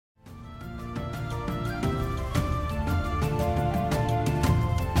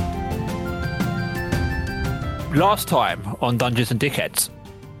Last time on Dungeons and Dickheads,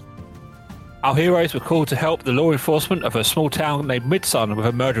 our heroes were called to help the law enforcement of a small town named Midsun with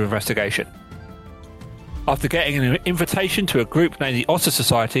a murder investigation. After getting an invitation to a group named the Otter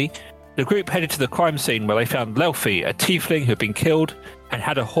Society, the group headed to the crime scene where they found Lelfi, a tiefling who had been killed and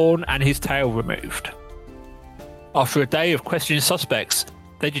had a horn and his tail removed. After a day of questioning suspects,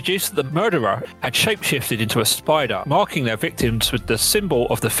 they deduced that the murderer had shapeshifted into a spider, marking their victims with the symbol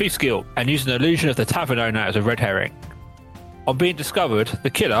of the Thief's Guild and using the illusion of the tavern owner as a red herring. On being discovered,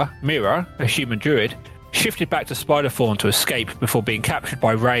 the killer, Mira, a human druid, shifted back to spider form to escape before being captured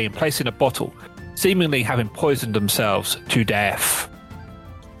by Ray and placed in a bottle, seemingly having poisoned themselves to death.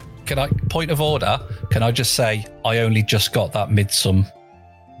 Point of order, can I just say, I only just got that Midsum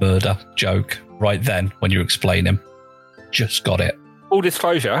murder joke right then when you explain him. Just got it. Full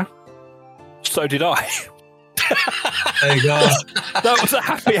disclosure, so did I. There you go. That was a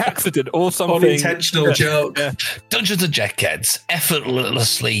happy accident or something. Unintentional joke. Yeah. Dungeons and Dickheads,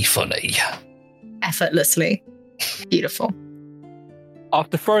 effortlessly funny. Effortlessly. Beautiful.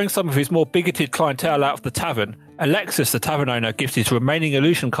 After throwing some of his more bigoted clientele out of the tavern, Alexis, the tavern owner, gives his remaining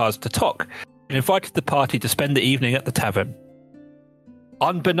illusion cards to Tok and invited the party to spend the evening at the tavern.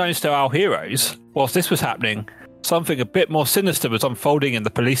 Unbeknownst to our heroes, whilst this was happening, something a bit more sinister was unfolding in the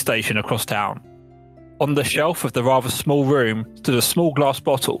police station across town. On the shelf of the rather small room stood a small glass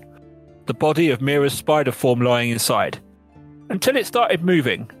bottle, the body of Mira's spider form lying inside. Until it started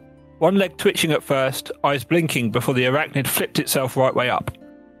moving, one leg twitching at first, eyes blinking before the arachnid flipped itself right way up.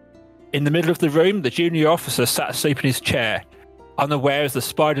 In the middle of the room, the junior officer sat asleep in his chair, unaware as the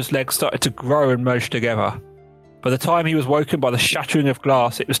spider's legs started to grow and merge together. By the time he was woken by the shattering of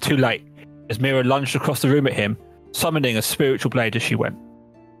glass, it was too late, as Mira lunged across the room at him, summoning a spiritual blade as she went.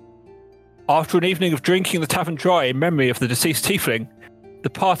 After an evening of drinking the tavern dry in memory of the deceased tiefling, the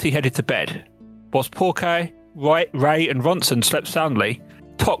party headed to bed. Whilst Porkay, Ray and Ronson slept soundly,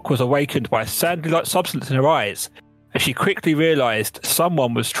 Tok was awakened by a sandy-like substance in her eyes, as she quickly realised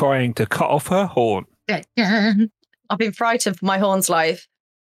someone was trying to cut off her horn. I've been frightened for my horn's life.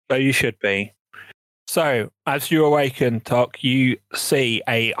 So you should be. So, as you awaken, Tok, you see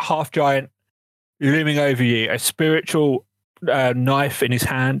a half-giant looming over you, a spiritual knife in his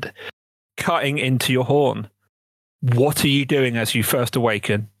hand, cutting into your horn. What are you doing as you first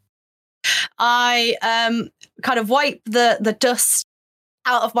awaken? I kind of wipe the dust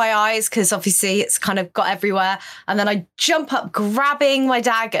out of my eyes because obviously it's kind of got everywhere. And then I jump up, grabbing my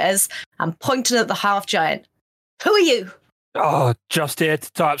daggers and pointing at the half-giant. Who are you? Oh, just here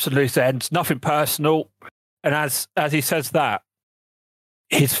to tie up some loose ends. Nothing personal. And as he says that,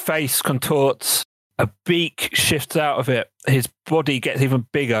 his face contorts. A beak shifts out of it. His body gets even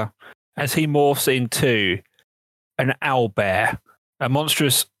bigger as he morphs into an owl bear. A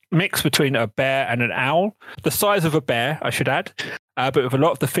monstrous mix between a bear and an owl. The size of a bear, I should add, but with a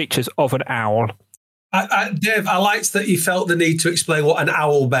lot of the features of an owl. Dave, I liked that you felt the need to explain what an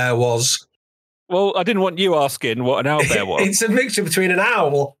owl bear was. Well, I didn't want you asking what an owl bear was. It's a mixture between an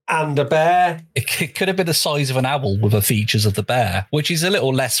owl and a bear. It could have been the size of an owl with the features of the bear, which is a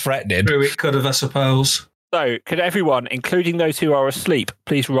little less threatening. True, it could have, I suppose. So, could everyone, including those who are asleep,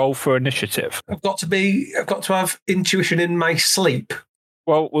 please roll for initiative? I've got to have intuition in my sleep.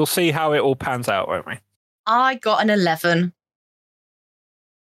 Well, we'll see how it all pans out, won't we? I got an 11.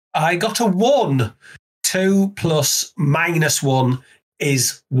 I got a 1. 2 plus -1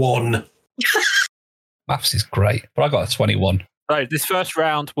 is 1. Maths is great, but I got a 21. So this first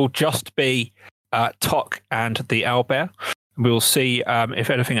round will just be Tok and the owlbear. We'll see if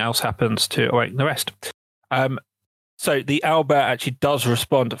anything else happens to awaken the rest. So the owlbear actually does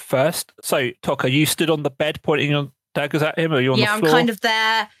respond first. So Tok, are you stood on the bed pointing your daggers at him? Or are you on the floor? Yeah, I'm kind of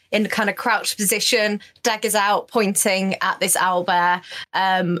there in kind of crouched position, daggers out, pointing at this owlbear.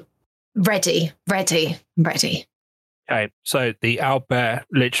 Ready. Okay, so the owlbear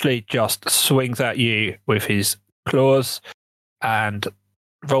literally just swings at you with his claws and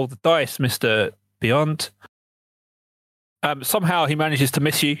roll the dice, Mr. Beyond. Somehow he manages to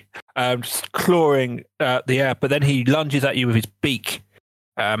miss you, just clawing the air, but then he lunges at you with his beak,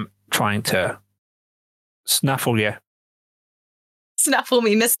 trying to snaffle you. Snaffle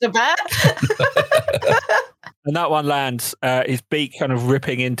me, Mr. Bear. And that one lands, his beak kind of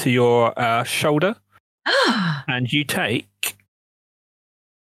ripping into your shoulder. And you take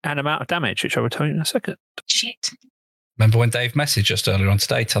an amount of damage, which I will tell you in a second. Shit. Remember when Dave messaged us earlier on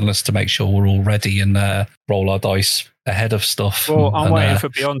today telling us to make sure we're all ready and roll our dice ahead of stuff? Well, I'm waiting for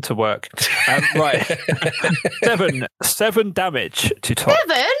Beyond to work. Right. 7 damage to Tok.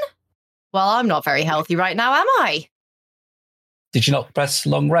 7? Well, I'm not very healthy right now, am I? Did you not press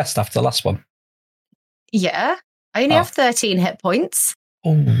long rest after the last one? Yeah. I only have 13 hit points.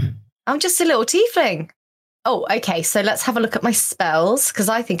 Oh. I'm just a little tiefling. Oh, okay. So let's have a look at my spells, because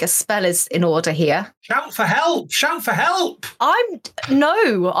I think a spell is in order here. Shout for help! Shout for help! I'm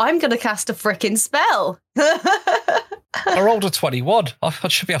going to cast a frickin' spell. I rolled a 21. I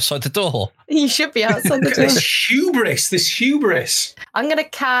should be outside the door. You should be outside the Look at door. this hubris. I'm going to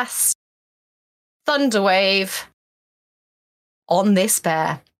cast Thunderwave on this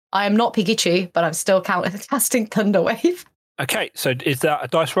bear. I am not Pikachu, but I'm still casting Thunderwave. Okay, so is that a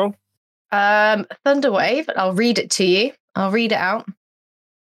dice roll? Thunderwave, I'll read it to you. I'll read it out.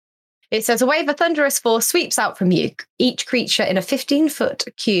 It says, a wave of thunderous force sweeps out from you. Each creature in a 15-foot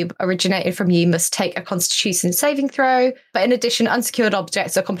cube originated from you must take a Constitution saving throw. But in addition, unsecured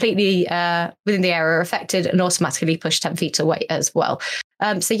objects are completely within the area affected and automatically pushed 10 feet away as well.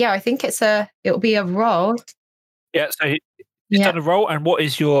 So yeah, I think it'll be a roll. Yeah, so he's done a roll, and what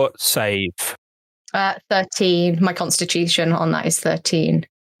is your save? 13. My Constitution on that is 13.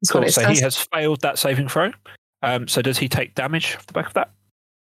 Cool. So he has failed that saving throw. So does he take damage off the back of that?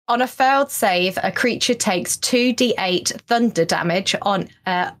 On a failed save, a creature takes 2d8 thunder damage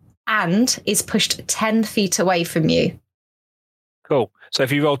and is pushed 10 feet away from you. Cool. So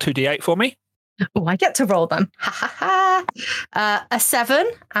if you roll 2d8 for me. Oh, I get to roll them. Ha ha ha. A 7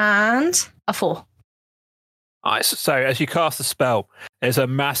 and a 4. Nice. So as you cast the spell, there's a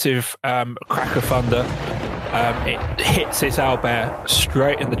massive crack of thunder. It hits this owlbear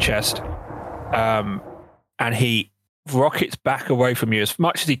straight in the chest, and he rockets back away from you as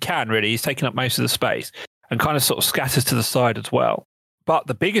much as he can, really. He's taking up most of the space and kind of sort of scatters to the side as well. But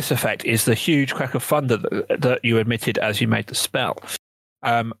the biggest effect is the huge crack of thunder that you emitted as you made the spell,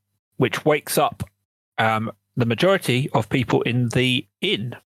 which wakes up the majority of people in the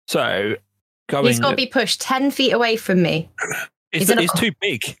inn. So he's got to be pushed 10 feet away from me. It's too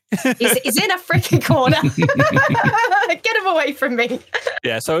big. He's in a freaking corner. Get him away from me.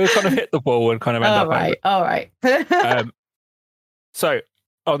 Yeah, so he'll kind of hit the wall and kind of end up. All right. So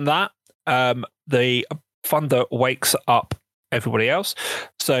on that, the thunder wakes up everybody else.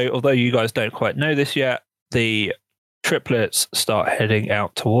 So although you guys don't quite know this yet, the triplets start heading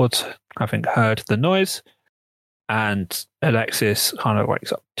out towards having heard the noise, and Alexis kind of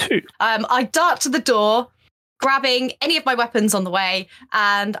wakes up too. I dart to the door, grabbing any of my weapons on the way,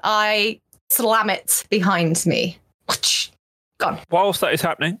 and I slam it behind me. Gone. Whilst that is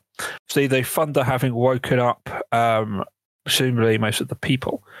happening, see the thunder having woken up, presumably most of the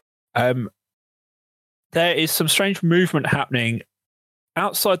people. There is some strange movement happening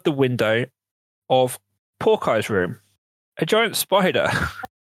outside the window of Porkeye's room. A giant spider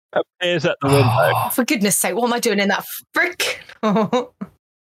appears at the window. Oh, for goodness sake, what am I doing in that frick?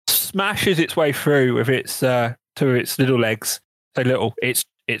 Smashes its way through with its to its little legs. So little, it's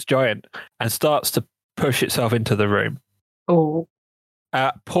giant, and starts to push itself into the room. Oh,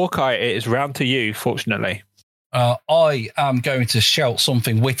 Porkeye, it is round to you. Fortunately, I am going to shout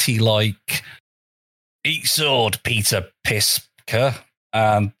something witty like "Eat sword, Peter Pisker,"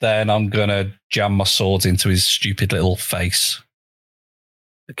 and then I'm going to jam my swords into his stupid little face.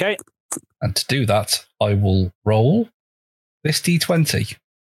 Okay. And to do that, I will roll this d20.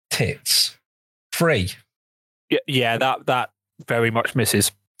 Tits. 3. Yeah, that very much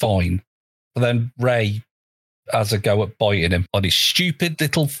misses. Fine. But then Ray has a go at biting him on his stupid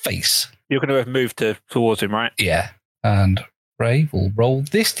little face. You're going to have moved towards him, right? Yeah. And Ray will roll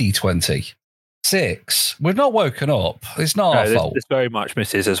this d20. 6. We've not woken up. It's not our fault. This very much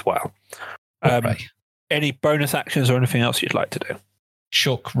misses as well. Any bonus actions or anything else you'd like to do?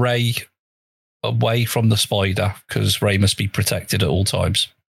 Chuck Ray away from the spider, because Ray must be protected at all times.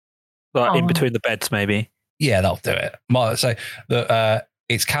 Like in between the beds, maybe? Yeah, that'll do it. Might say that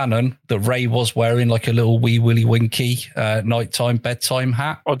it's canon that Ray was wearing like a little wee willy winky nighttime bedtime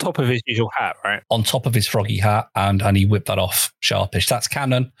hat. On top of his usual hat, right? On top of his froggy hat, and he whipped that off sharpish. That's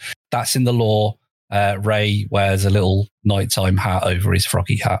canon. That's in the lore. Ray wears a little nighttime hat over his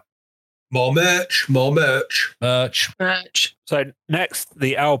froggy hat. More merch. So next,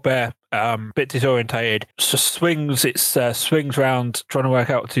 the owlbear, bit disorientated, just swings round, trying to work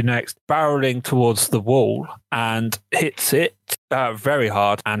out what to do next, barreling towards the wall and hits it very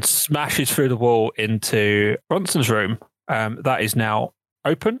hard and smashes through the wall into Bronson's room. That is now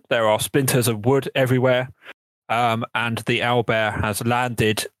open. There are splinters of wood everywhere, and the owlbear has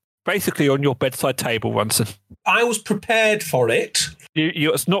landed basically on your bedside table, Bronson. I was prepared for it.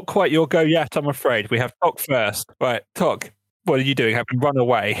 It's not quite your go yet, I'm afraid. We have Tok first. Right, Tok, what are you doing? Having run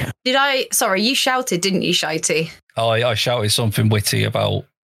away? Sorry, you shouted, didn't you, Shitey? I shouted something witty about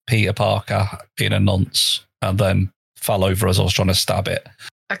Peter Parker being a nonce and then fell over as I was trying to stab it.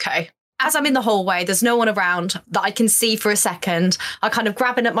 Okay. as I'm in the hallway, there's no one around that I can see for a second. I kind of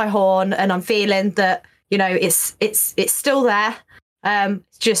grabbing at my horn, and I'm feeling that, you know, it's still there.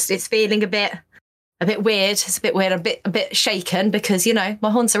 It's feeling a bit weird. It's a bit weird, a bit shaken because, you know,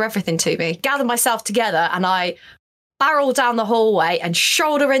 my horns are everything to me. Gather myself together and I barrel down the hallway and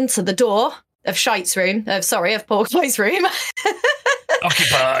shoulder into the door of Shite's room. Of Porkpie's room.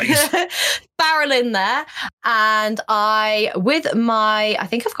 Occupied. Barrel in there, and I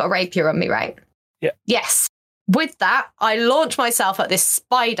think I've got a rapier on me, right? Yeah. Yes. With that, I launch myself at this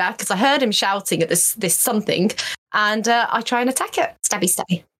spider because I heard him shouting at this something, and I try and attack it.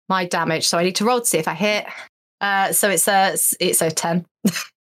 Stabby. My damage. So I need to roll to see if I hit. So it's a 10.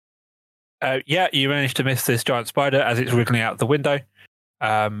 Yeah, you managed to miss this giant spider as it's wriggling out the window.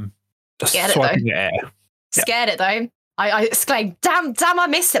 Just Scared it, swiping though. at air. Scared it though. I exclaimed, damn, I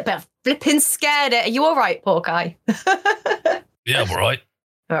missed it, but I flipping scared it. Are you all right, Porky? Yeah, I'm all right.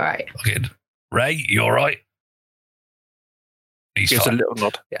 All right. Okay. Ray, you all right? He's Gives fine. a little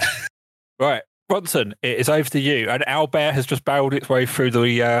nod. Yeah. Right, Bronson, it is over to you. An owlbear has just barreled its way through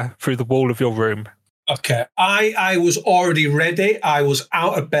the wall of your room. Okay, I was already ready. I was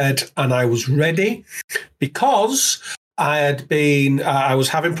out of bed and I was ready because I was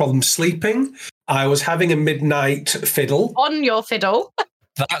having problems sleeping. I was having a midnight fiddle. On your fiddle.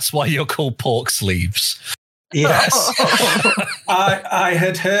 That's why you're called Pork Sleeves. Yes. I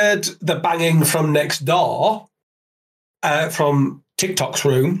had heard the banging from next door, from TikTok's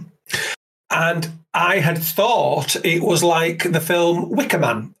room, and I had thought it was like the film Wicker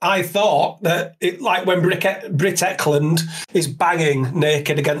Man. I thought that it, like when Britt Eklund is banging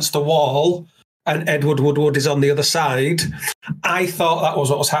naked against the wall and Edward Woodward is on the other side. I thought that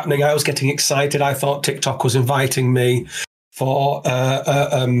was what was happening. I was getting excited. I thought TikTok was inviting me for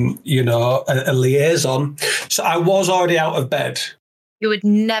a liaison. So I was already out of bed. You would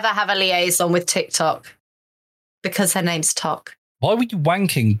never have a liaison with TikTok because her name's Tok. Why were you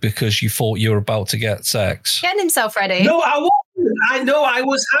wanking because you thought you were about to get sex? Getting himself ready. No, I wasn't. I know I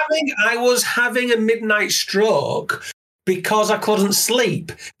was having a midnight stroke because I couldn't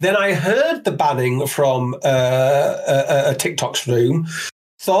sleep. Then I heard the banning from a TikTok's room,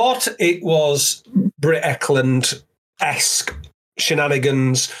 thought it was Britt Eklund-esque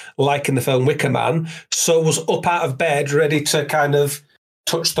shenanigans like in the film Wicker Man, so was up out of bed ready to kind of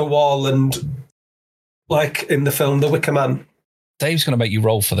touch the wall and like in the film The Wicker Man. Dave's going to make you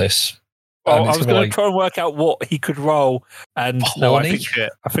roll for this. Well, I was going to try and work out what he could roll, and no, I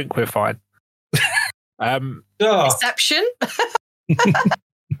think we're fine. Deception.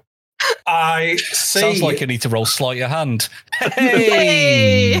 I see. Sounds like you need to roll sleight of hand.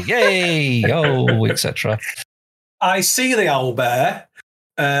 Hey, yay, oh, etc. I see the owlbear,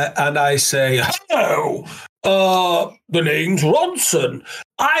 and I say, "Hello, the name's Ronson.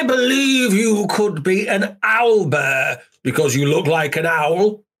 I believe you could be an owlbear because you look like an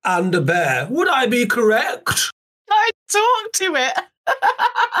owl and a bear. Would I be correct?" I talk to it.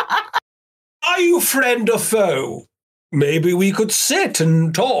 Are you friend or foe? Maybe we could sit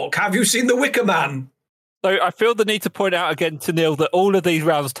and talk. Have you seen The Wicker Man? So I feel the need to point out again to Neil that all of these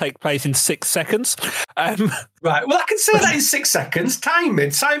rounds take place in 6 seconds. Right. Well, I can say that in 6 seconds. Time me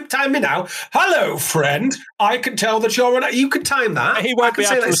now. Hello, friend. I can tell that you're you can time that. He won't be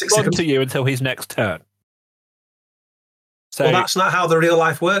able to respond to you until his next turn. So, well, that's not how the real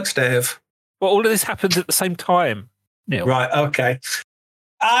life works, Dave. Well, all of this happens at the same time, Neil. Right. Okay.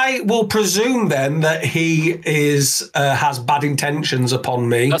 I will presume then that he has bad intentions upon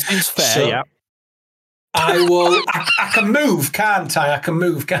me. That seems fair, yeah. I will. I can move, can't I? I can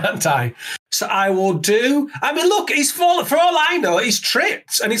move, can't I? So I will do. I mean, look, he's fallen. For all I know, he's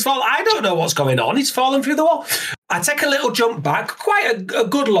tripped and he's fallen. I don't know what's going on. He's fallen through the wall. I take a little jump back, quite a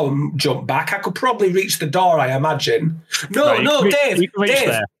good long jump back. I could probably reach the door, I imagine. No, Dave.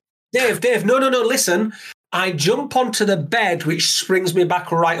 No. Listen. I jump onto the bed, which springs me back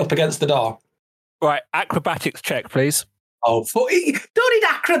right up against the door. Right, acrobatics check, please. Oh, don't need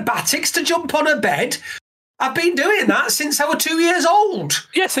acrobatics to jump on a bed. I've been doing that since I was 2 years old.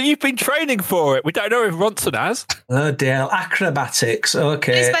 Yeah, so you've been training for it. We don't know if Ronson has. Oh, dear. Acrobatics.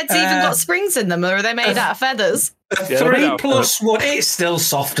 Okay. These beds even got springs in them, or are they made out of feathers? 3 plus 1. It's still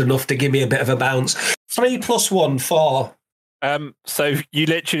soft enough to give me a bit of a bounce. 3 plus 1, 4. So you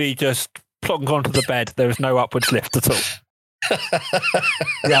literally just plonk onto the bed. There is no upwards lift at all.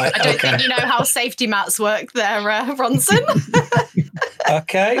 Right. I don't think you know how safety mats work there, Ronson.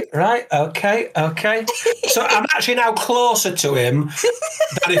 Okay. Right. Okay. So I'm actually now closer to him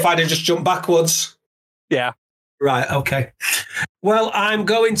than if I'd have just jumped backwards. Yeah. Right. Okay. Well, I'm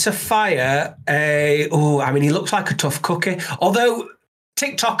going to fire he looks like a tough cookie. Although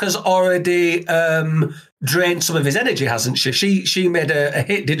TikTok has already drained some of his energy, hasn't she? She made a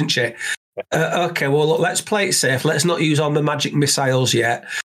hit, didn't she? Okay, well, look, let's play it safe. Let's not use all the magic missiles yet.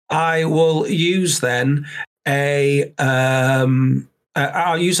 I will use then I'll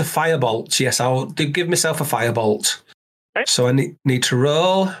use a firebolt. Yes, I'll give myself a firebolt. Okay. So I need to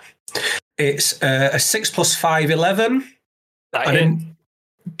roll. It's a 6 + 5, 11. I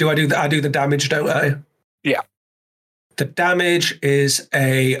do the damage, don't I? Yeah. The damage is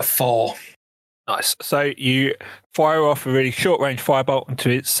a 4. Nice. So you fire off a really short range firebolt into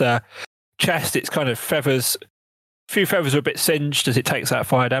its chest. Its kind of feathers, a few feathers are a bit singed as it takes that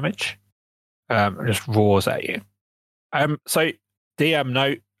fire damage. And just roars at you. So DM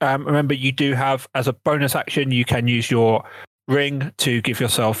note, remember you do have, as a bonus action, you can use your ring to give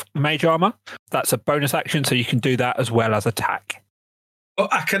yourself mage armor. That's a bonus action, so you can do that as well as attack. Oh,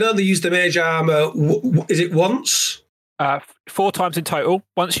 I can only use the mage armor, is it once? 4 times in total.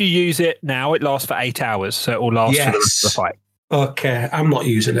 Once you use it now, it lasts for 8 hours, so it will last for the rest of the fight. Okay, I'm not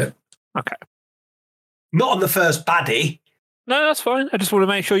using it. Okay. Not on the first baddie. No, that's fine. I just want to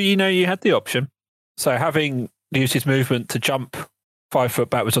make sure you know you had the option. So having used his movement to jump 5 foot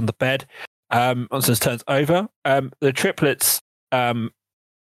backwards on the bed, Onsens turns over. The triplets rush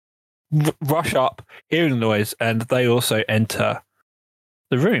up, hearing the noise, and they also enter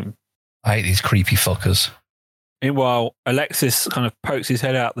the room. I hate these creepy fuckers. Meanwhile, Alexis kind of pokes his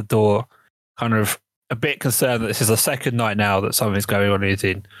head out the door, kind of a bit concerned that this is the second night now that something's going on in his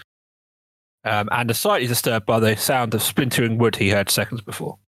inn. And is slightly disturbed by the sound of splintering wood he heard seconds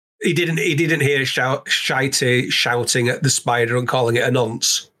before. He didn't hear shouting at the spider and calling it a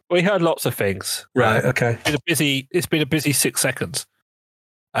nonce. We heard lots of things. Right, okay. It's been a busy 6 seconds.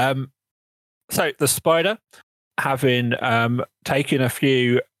 So the spider, having taken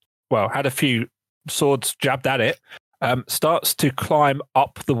had a few swords jabbed at it, starts to climb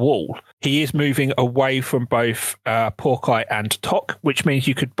up the wall. He is moving away from both Porkeye and Tok, which means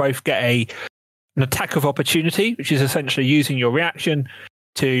you could both get an attack of opportunity, which is essentially using your reaction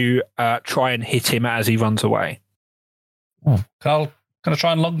to try and hit him as he runs away. Carl, can I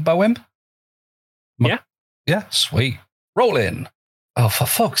try and longbow him? Yeah. Yeah, sweet. Roll in. Oh, for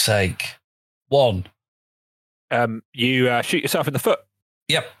fuck's sake. 1. You shoot yourself in the foot.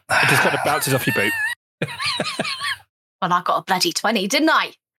 Yep. It just kind of bounces off your boot. Well, I got a bloody 20, didn't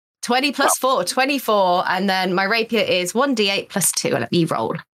I? 20 plus 4, 24. And then my rapier is 1d8 plus 2. Let me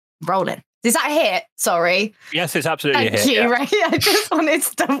roll. Rolling. Is that a hit? Sorry. Yes, it's absolutely Thank a hit. you, Ray. I just wanted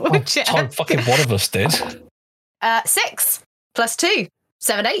to double check. Time fucking one of us did. 6 plus 2,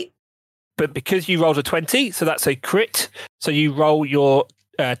 7, 8. But because you rolled a 20, so that's a crit. So you roll your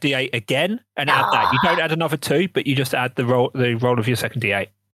d8 again and add that. You don't add another 2, but you just add the roll of your second d8.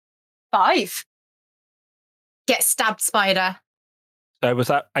 5. Get stabbed, spider. So was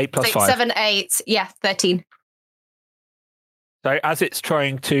that 8 plus 6, 5? 7, 8. Yeah, 13. So as it's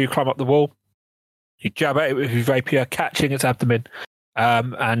trying to climb up the wall, you jab at it with your rapier, catching its abdomen,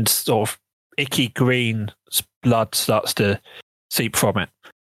 and sort of icky green blood starts to seep from it.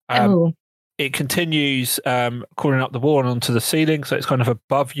 It continues crawling up the wall and onto the ceiling, so it's kind of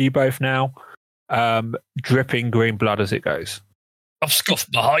above you both now, dripping green blood as it goes. I've scuffed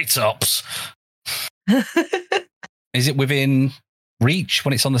my high tops. Is it within reach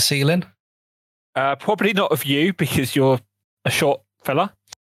when it's on the ceiling? Probably not of you, because you're a short fella.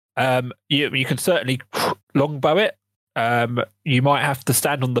 You can certainly longbow it. You might have to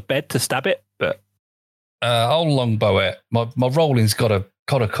stand on the bed to stab it, but I'll longbow it. My rolling's gotta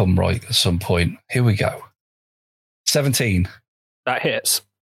come right at some point. Here we go. 17. That hits.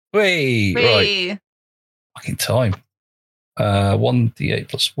 Whee! Right. Fucking time. 1d8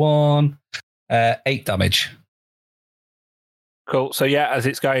 plus 1. 8 damage. Cool. So yeah, as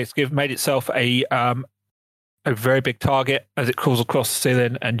it's going, it's made itself a very big target as it crawls across the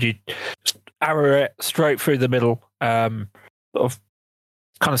ceiling, and you arrow it straight through the middle. Sort of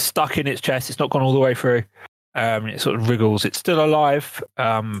kind of stuck in its chest. It's not gone all the way through. It sort of wriggles. It's still alive,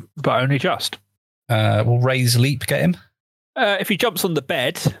 but only just. Will Ray's leap get him? If he jumps on the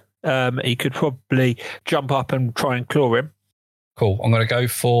bed, he could probably jump up and try and claw him. Cool. I'm going to go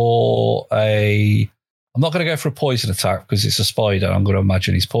for I'm not going to go for a poison attack because it's a spider. I'm going to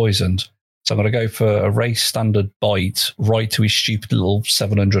imagine he's poisoned. So I'm going to go for a race standard bite right to his stupid little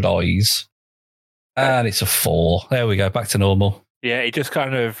 700 eyes. And it's a 4. There we go. Back to normal. Yeah, he just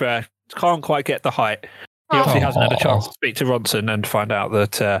kind of can't quite get the height. He obviously hasn't had a chance to speak to Ronson and find out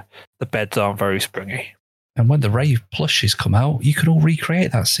that the beds aren't very springy. And when the Ray plushes come out, you could all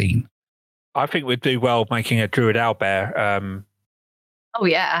recreate that scene. I think we'd do well making a Druid owlbear. Oh,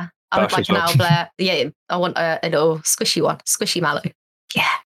 yeah. I would like an owlbear. Yeah, I want a little squishy one. Squishy mallow. Yeah.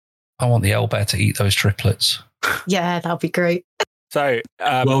 I want the owlbear to eat those triplets. Yeah, that'll be great. So,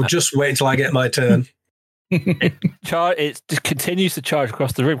 Well, just wait until I get my turn. it just continues to charge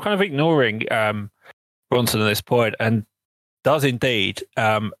across the room, kind of ignoring Bronson at this point, and does indeed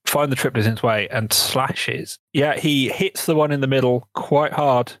find the triplets in its way and slashes. Yeah, he hits the one in the middle quite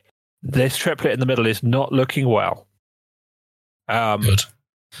hard. This triplet in the middle is not looking well. Good.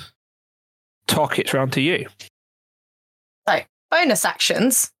 Tok, it's round to you. So, bonus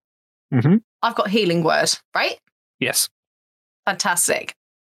actions. Mm-hmm. I've got healing word, right? Yes. Fantastic.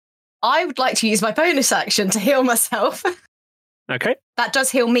 I would like to use my bonus action to heal myself. Okay. That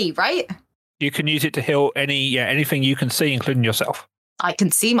does heal me, right? You can use it to heal anything you can see, including yourself. I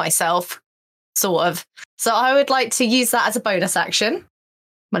can see myself, sort of. So I would like to use that as a bonus action.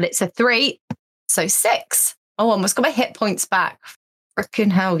 Well, it's a 3, so 6. Oh, I almost got my hit points back.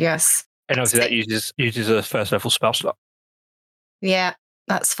 Frickin' hell, yes. And obviously that uses a first level spell slot. Yeah,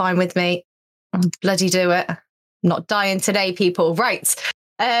 that's fine with me. I'll bloody do it. I'm not dying today, people. Right.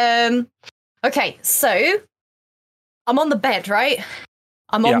 Okay, so I'm on the bed, right?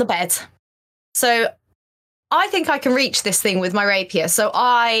 I'm on the bed. So I think I can reach this thing with my rapier. So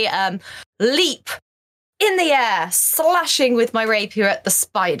I leap in the air, slashing with my rapier at the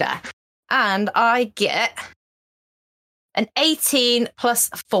spider. And I get an 18 plus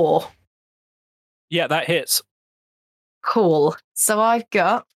 4. Yeah, that hits. Cool. So I've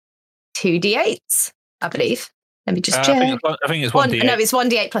got 2d8s, I believe. Let me just check. I think it's 1d8. No, it's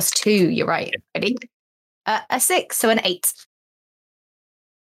 1d8 plus 2. You're right. Ready? A 6, so an 8.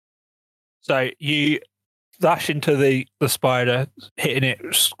 So you dash into the spider, hitting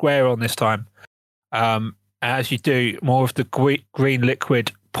it square on this time. As you do, more of the green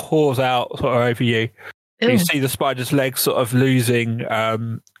liquid pours out sort of over you. Ooh. You see the spider's legs sort of losing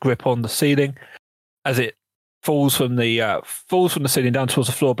grip on the ceiling as it falls from the ceiling down towards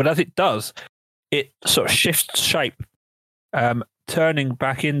the floor. But as it does, it sort of shifts shape, turning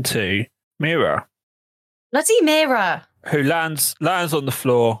back into Mira. Bloody Mira. Who lands on the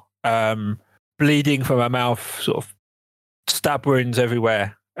floor, bleeding from her mouth, sort of stab wounds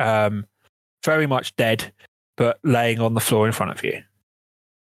everywhere, very much dead, but laying on the floor in front of you.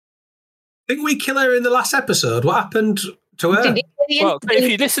 Didn't we kill her in the last episode? What happened to her? Well, if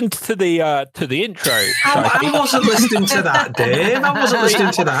you listened to the intro, I wasn't listening to that, Dave. I wasn't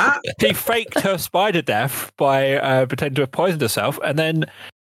listening to that. She faked her spider death by pretending to have poisoned herself, and then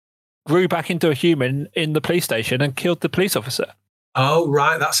grew back into a human in the police station and killed the police officer. Oh,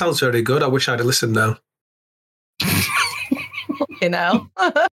 right. That sounds very good. I wish I'd have listened now. You know.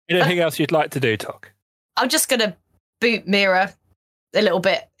 Anything else you'd like to do, Tok? I'm just going to boot Mira a little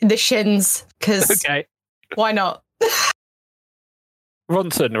bit in the shins, because Okay. Why not?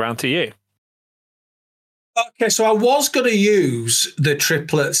 Ronson, around to you. Okay, so I was going to use the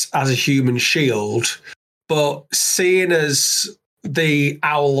triplets as a human shield, but seeing as the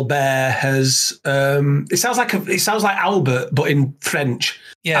owl bear has, it sounds like Albert, but in French.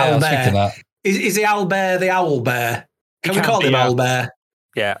 Yeah, I was thinking that. Is the owl bear the owl bear? Can we call him owl bear?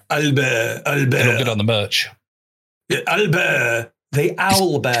 Yeah, Albert. It'll get on the merch. Albert, the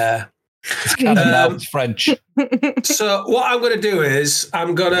owl bear. It's kind of now it's French. So what I'm going to do is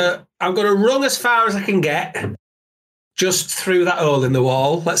I'm going to run as far as I can get, just through that hole in the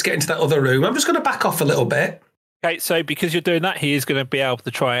wall. Let's get into that other room. I'm just going to back off a little bit. Okay, so because you're doing that, he is going to be able to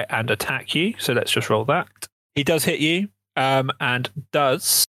try and attack you. So let's just roll that. He does hit you, and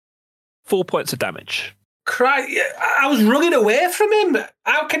does 4 points of damage. I was running away from him.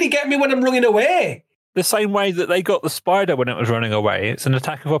 How can he get me when I'm running away? The same way that they got the spider when it was running away. It's an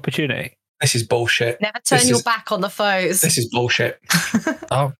attack of opportunity. This is bullshit. Never turn your back on the foes. This is bullshit.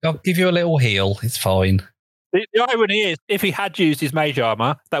 I'll give you a little heal. It's fine. The irony is, if he had used his mage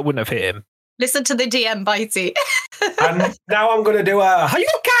armor, that wouldn't have hit him. Listen to the DM, Bitey. And now I'm going to do a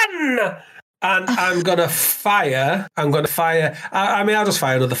Hadouken! And I'm going to fire. I mean, I'll just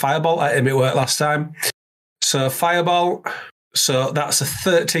fire another firebolt at him. It worked last time. So firebolt. So that's a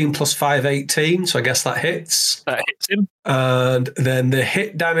 13 plus 5, 18. So I guess that hits. That hits him. And then the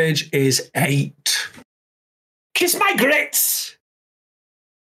hit damage is 8. Kiss my grits!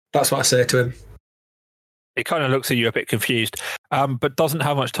 That's what I say to him. It kind of looks at you a bit confused, but doesn't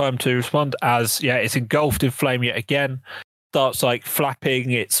have much time to respond as, it's engulfed in flame yet again. Starts like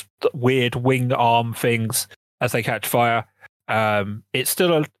flapping its weird wing arm things as they catch fire. It's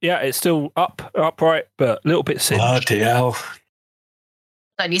still upright, but a little bit singed. Bloody hell.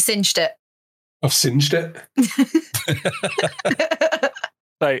 And you singed it. I've singed it.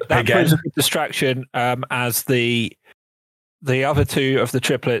 So that proves a good distraction as the other two of the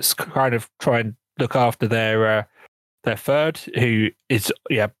triplets kind of try and look after their their third, who is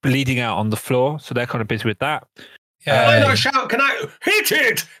bleeding out on the floor. So they're kind of busy with that. Can I not shout? Can I hit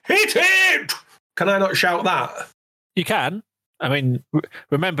it? Hit it! Can I not shout that? You can. I mean,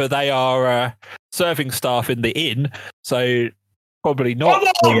 remember they are serving staff in the inn, so probably not.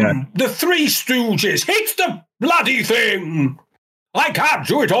 Come on! The Three Stooges! Hit the bloody thing! I can't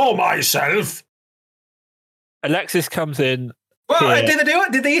do it all myself. Alexis comes in. Well, did they do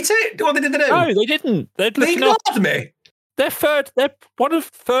it? Did they hit it? What did they do? No, they didn't. They ignored me. Their third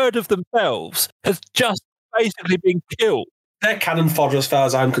of themselves has just basically been killed. They're cannon fodder as far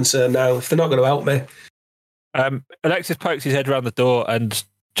as I'm concerned now, if they're not going to help me. Alexis pokes his head around the door and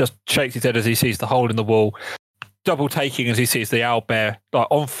just shakes his head as he sees the hole in the wall, double taking as he sees the owlbear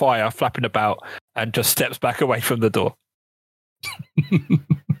on fire, flapping about, and just steps back away from the door.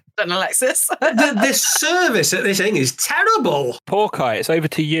 Alexis. the service at this thing is terrible. Porkai, it's over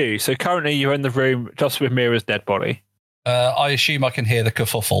to you. So currently you're in the room just with Mira's dead body. I assume I can hear the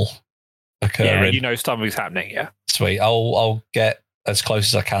kerfuffle occurring. Yeah, you know something's happening, yeah. Sweet. I'll get as close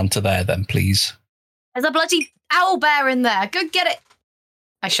as I can to there then, please. There's a bloody owlbear in there. Go get it.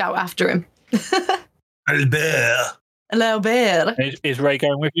 I shout after him. Owlbear. Hello, bear. Is Ray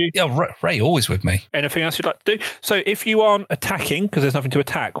going with you? Yeah, Ray always with me. Anything else you'd like to do? So if you aren't attacking, because there's nothing to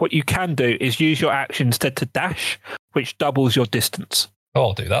attack, what you can do is use your action instead to dash, which doubles your distance. Oh,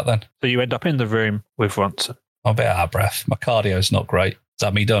 I'll do that then. So you end up in the room with Ronson. I'm a bit out of breath. My cardio's not great. Is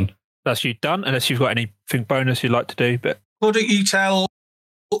that me done? That's you done, unless you've got anything bonus you'd like to do. But why don't you tell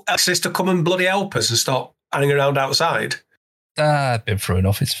Alexis to come and bloody help us and stop hanging around outside? I've been through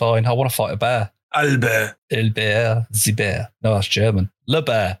enough. It's fine. I want to fight a bear. Owlbear. Owlbear. The bear. No, that's German. Le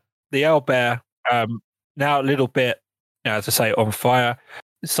bear. The owlbear, now a little bit, as I say, on fire,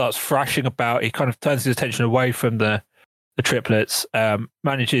 starts thrashing about. He kind of turns his attention away from the triplets,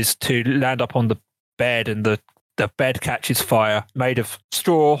 manages to land up on the bed, and the bed catches fire, made of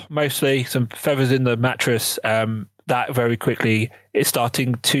straw, mostly, some feathers in the mattress. That very quickly is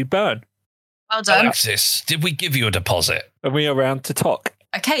starting to burn. Well done. Alexis, did we give you a deposit? And we are around to talk.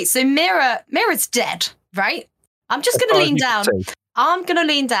 Okay, so Mira's dead, right? I'm just going to lean down. I'm going to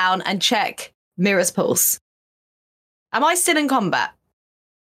lean down and check Mira's pulse. Am I still in combat?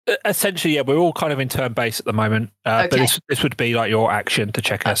 Essentially, yeah, we're all kind of in turn base at the moment. Okay. But this would be like your action to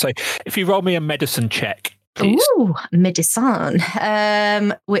check her. So if you roll me a medicine check, please. Ooh, medicine,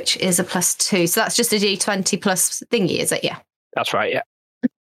 which is a +2. So that's just a D20 plus thingy, is it? Yeah. That's right, yeah.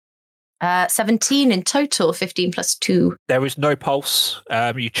 17 in total, 15 plus 2. There is no pulse.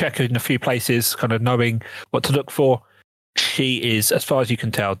 You check in a few places, kind of knowing what to look for. She is, as far as you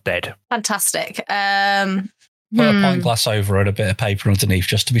can tell, dead. Fantastic. Put a pint glass over and a bit of paper underneath,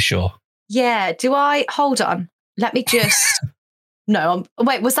 just to be sure. Yeah. Do I? Hold on. Let me just. No.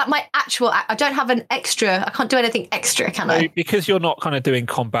 Wait. Was that my actual? I don't have an extra. I can't do anything extra, can I? Because you're not kind of doing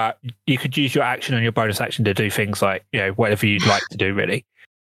combat, you could use your action and your bonus action to do things like, whatever you'd like to do, really.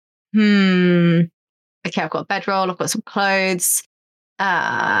 Okay, I've got a bedroll. I've got some clothes.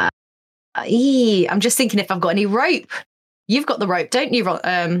 I'm just thinking if I've got any rope. You've got the rope, don't you,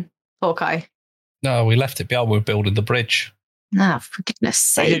 Hawkeye? No, we left it behind. We were building the bridge. Ah, for goodness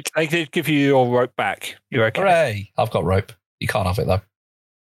sake. They did give you your rope back. You're okay. Hooray! I've got rope. You can't have it, though.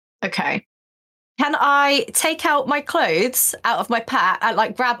 Okay. Can I take out my clothes out of my pack? Can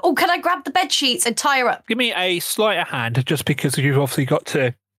I grab the bed sheets and tie her up? Give me a sleight of hand, just because you've obviously got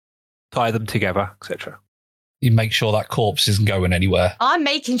to tie them together, etc. You make sure that corpse isn't going anywhere. I'm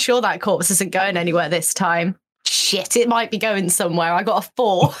making sure that corpse isn't going anywhere this time. Shit, it might be going somewhere. I got a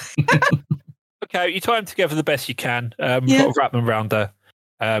 4. Okay, you tie them together the best you can. Got to wrap them around her.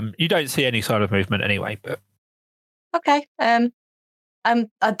 You don't see any sign of movement anyway, but okay.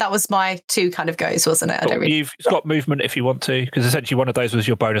 That was my 2 kind of goes, wasn't it? You've got movement if you want to, because essentially one of those was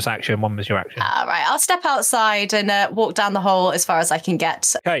your bonus action, one was your action. All right, I'll step outside and walk down the hall as far as I can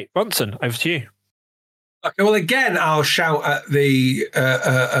get. Okay, Ronson, over to you. Okay, well, again, I'll shout at the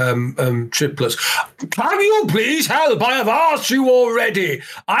triplets. Can you please help? I have asked you already.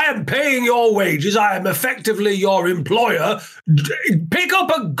 I am paying your wages. I am effectively your employer. Pick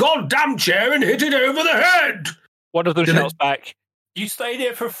up a goddamn chair and hit it over the head. One of them shouts back, you stayed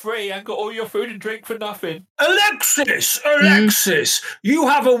here for free and got all your food and drink for nothing. Alexis, you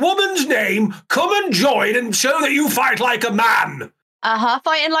have a woman's name. Come and join and show that you fight like a man.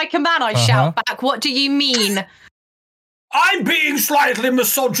 Fighting like a man, I shout back. What do you mean? I'm being slightly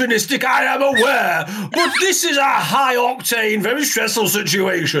misogynistic, I am aware, but this is a high-octane, very stressful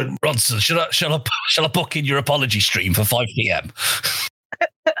situation. Ronson, shall I book in your apology stream for 5 p.m?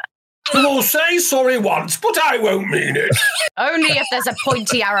 I will say sorry once, but I won't mean it. Only if there's a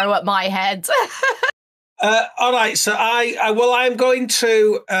pointy arrow at my head. All right, so I'm going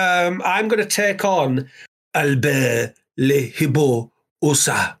to take on Albert Le Hibou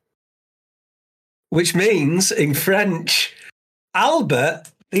Oussa, which means in French, Albert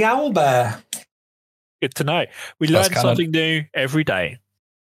the owlbear. Good to know. We learn something new every day.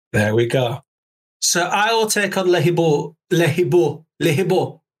 There we go. So I will take on Le Hibou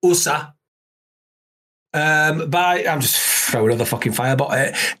Oussa. I'm just throwing another fucking fireball at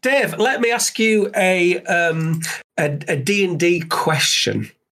it. Dave, let me ask you a D&D question,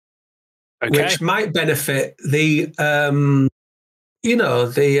 which might benefit the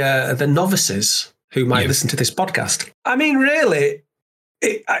novices who might listen to this podcast. I mean, really,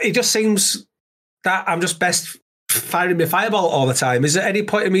 it just seems that I'm just best firing my fireball all the time. Is there any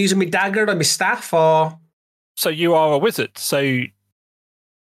point in me using my dagger or my staff? Or so you are a wizard, So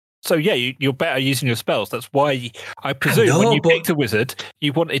yeah, you're better using your spells. That's why I presume when you picked a wizard,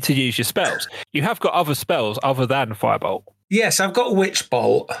 you wanted to use your spells. You have got other spells other than Firebolt. Yes, I've got Witch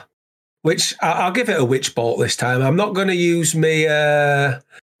Bolt, which I'll give it a Witch Bolt this time. I'm not going to use my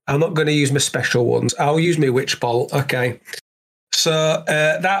special ones. I'll use my Witch Bolt. Okay. So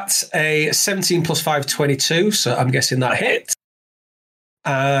that's a 17 plus 5, 22. So I'm guessing that hit.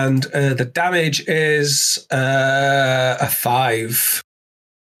 And the damage is a 5.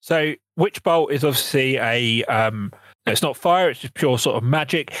 So Witch Bolt is obviously it's not fire, it's just pure sort of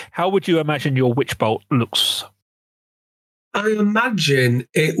magic. How would you imagine your Witch Bolt looks? I imagine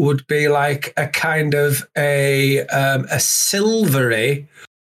it would be like a kind of a silvery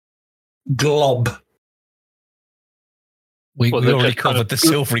glob. We already covered the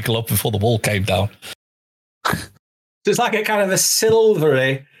silvery glob before the wall came down. So it's like a kind of a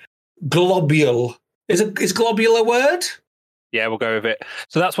silvery globule. Is globule a word? Yeah, we'll go with it.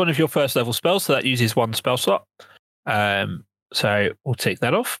 So that's one of your first level spells. So that uses one spell slot. So we'll take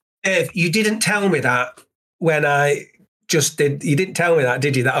that off. Dave, you didn't tell me that when I just did. You didn't tell me that,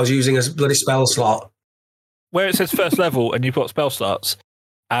 did you? That I was using a bloody spell slot. Where it says first level and you've got spell slots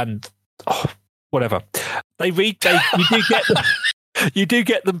and whatever. You do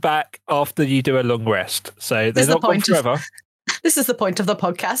get them back after you do a long rest. So they're not gone forever. This is the point of the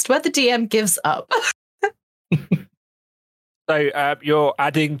podcast where the DM gives up. So you're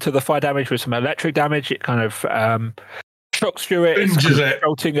adding to the fire damage with some electric damage. It kind of shocks through it. It's kind of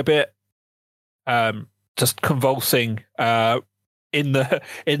jolting a bit, just convulsing in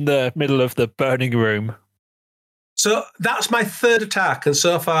the middle of the burning room. So that's my third attack, and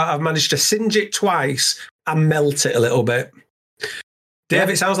so far I've managed to singe it twice and melt it a little bit. Dave,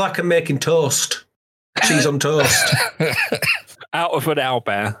 it sounds like I'm making toast. Cheese on toast. Out of an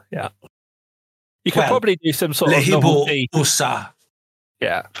owlbear, yeah. You could probably do some sort of novelty.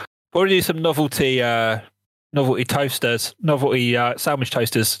 Yeah, probably do some novelty toasters, novelty sandwich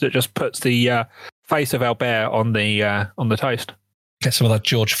toasters that just puts the face of Albert on the toast. Get some of that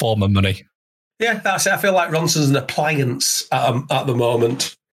George Foreman money. Yeah, that's it. I feel like Ronson's an appliance at the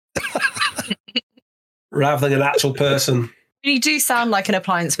moment, rather than an actual person. You do sound like an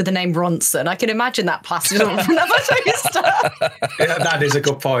appliance with the name Ronson. I can imagine that plastered on another toaster. Yeah, that is a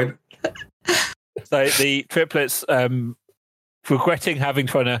good point. So the triplets, regretting having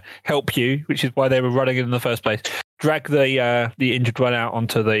trying to help you, which is why they were running in the first place, drag the injured one out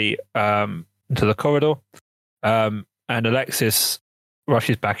onto the corridor, and Alexis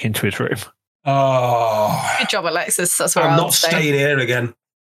rushes back into his room. Oh, good job, Alexis. That's where I'm not staying here again.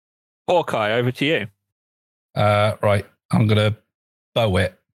 Hawkeye, over to you. Right, I'm gonna bow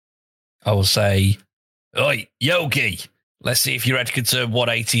it. I will say, "Oi, Yogi, let's see if your head can turn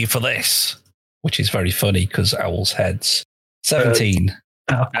 180 for this." Which is very funny because owls' heads. 17.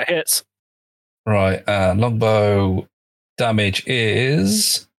 That hits. Right. Longbow damage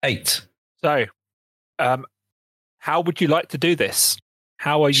is 8. So, how would you like to do this?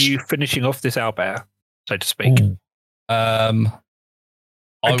 How are you finishing off this owlbear, so to speak? Again,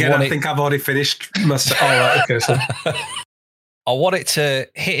 I think I've already finished myself. All right, okay, so. I want it to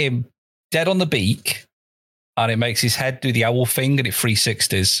hit him dead on the beak, and it makes his head do the owl thing, and it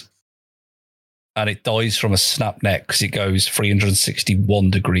 360s. And it dies from a snap neck because it goes 361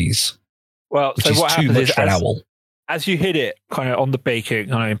 degrees. Well, which so is what too happens much is for an owl. As you hit it kind of on the beak, it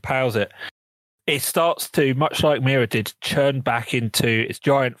kind of impales it. It starts to, much like Mira did, churn back into its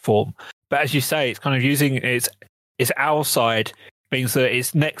giant form. But as you say, it's kind of using its owl side, means that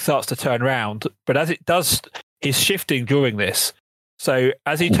its neck starts to turn around. But as it does, he's shifting during this. So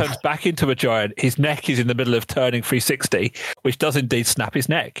as he turns back into a giant, his neck is in the middle of turning 360, which does indeed snap his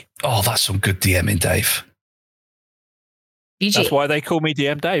neck. Oh, that's some good DMing, Dave. That's why they call me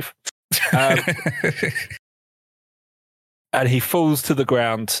DM Dave. And he falls to the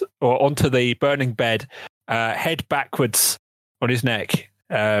ground or onto the burning bed head backwards on his neck.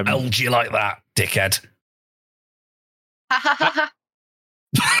 Held you like that, dickhead.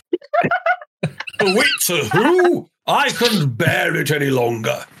 Wit to who? I couldn't bear it any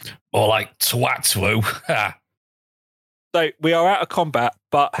longer. Or like twat-woo. So we are out of combat,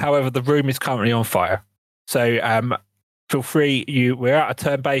 but however, the room is currently on fire. So feel free. We're out of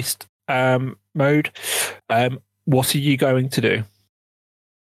turn-based mode. What are you going to do?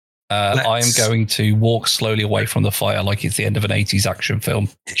 I am going to walk slowly away from the fire like it's the end of an 80s action film.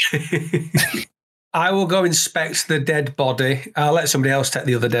 I will go inspect the dead body. I'll let somebody else take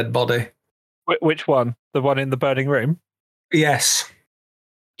the other dead body. Which one? The one in the burning room? Yes.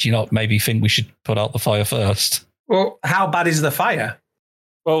 Do you not maybe think we should put out the fire first? Well, how bad is the fire?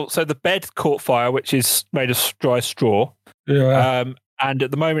 Well, so the bed caught fire, which is made of dry straw. Yeah. And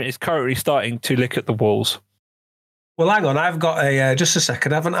at the moment, it's currently starting to lick at the walls. Well, hang on. I've got just a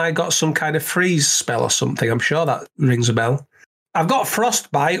second. Haven't I got some kind of freeze spell or something? I'm sure that rings a bell. I've got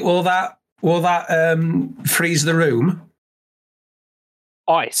frostbite. Will that freeze the room?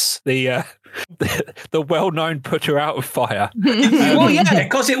 Ice, the well-known putter out of fire. Well, yeah,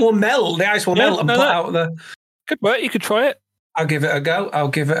 because it will melt. The ice will melt and put out the. Could work. You could try it. I'll give it a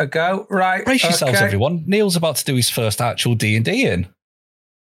go. Right. Brace yourselves, everyone. Neil's about to do his first actual D&D in.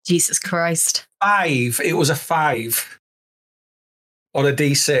 Jesus Christ. 5. It was a 5 on a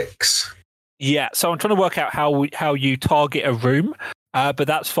D6. Yeah. So I'm trying to work out how you target a room. But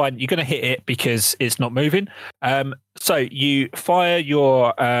that's fine. You're going to hit it because it's not moving. So you fire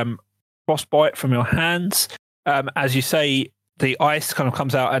your frostbite from your hands. As you say, the ice kind of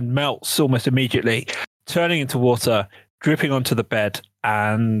comes out and melts almost immediately, turning into water, dripping onto the bed,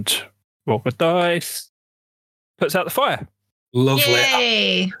 and roll the dice. Puts out the fire. Lovely.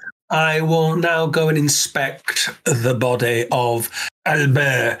 Yay. I will now go and inspect the body of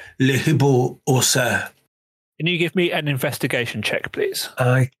Albert Le Hibou Ossa. Can you give me an investigation check, please?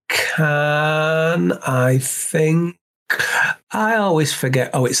 I can. I think. I always forget.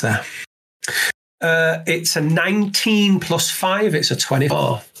 Oh, it's there. It's a 19 plus 5. It's a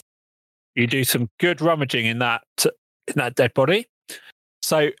 24. You do some good rummaging in that dead body.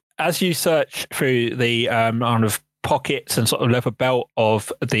 So as you search through the kind of pockets and sort of leather belt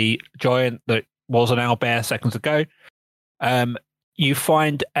of the giant that was an owlbear seconds ago, you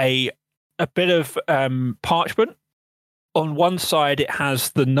find a bit of parchment. On one side, it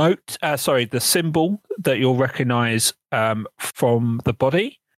has the the symbol that you'll recognize from the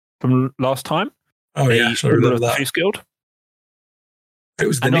body from last time. Oh, yeah, I remember that. Fuse Guild. It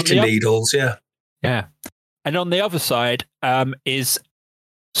was the knitting needles, yeah. Yeah. And on the other side is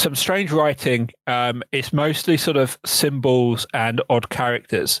some strange writing. It's mostly sort of symbols and odd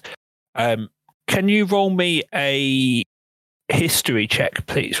characters. Can you roll me a history check,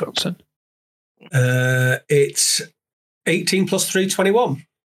 please, Ronson? It's 18 plus 3, 21.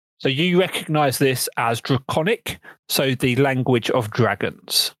 So you recognize this as Draconic, so the language of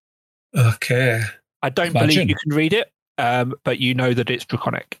dragons. Okay. I don't believe you can read it, but you know that it's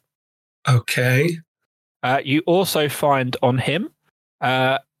Draconic. Okay. You also find on him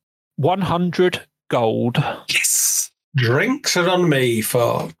 100 gold. Yes. Drinks are on me,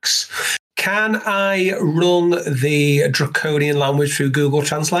 folks. Can I run the Draconian language through Google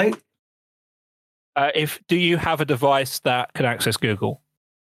Translate? Do you have a device that can access Google?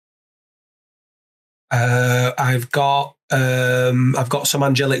 I've got some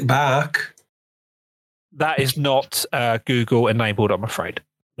angelic bark. That is not Google enabled, I'm afraid.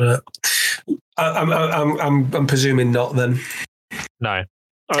 I'm presuming not. Then no,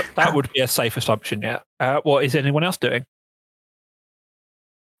 that would be a safe assumption. Yeah. What is anyone else doing?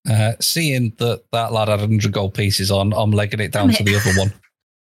 Seeing that lad had 100 gold pieces on, I'm legging it down to the other one.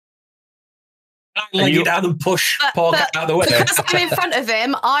 I leg it down and push Pork out of the way. Because I'm in front of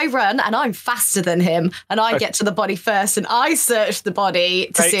him, I run and I'm faster than him, and I get to the body first, and I search the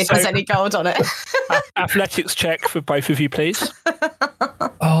body to see if there's any gold on it. Athletics check for both of you, please. Oh,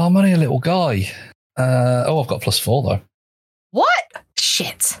 I'm only a little guy. I've got +4 though. What?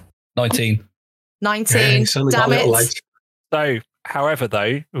 Shit. 19. 19. Damn it. So, however,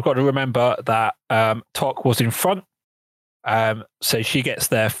 though, we've got to remember that Tok was in front. So she gets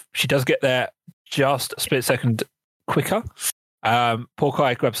there. She does get there just a split second quicker.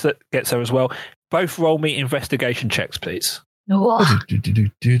 Porkeye gets her as well. Both roll me investigation checks, please. What?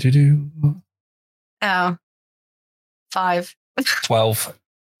 Oh. 5. 12.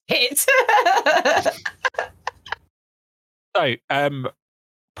 Hit. So,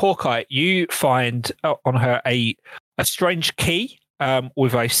 Porkeye, you find on her a strange key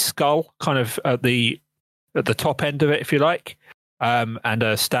with a skull kind of at the top end of it, if you like. and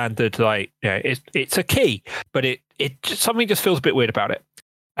a standard it's a key, but it something just feels a bit weird about it.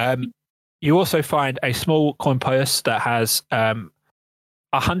 You also find a small coin purse that has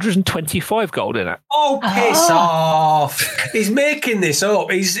 125 gold in it. Oh, piss off! He's making this up.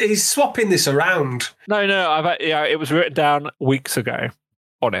 He's swapping this around. No, it was written down weeks ago.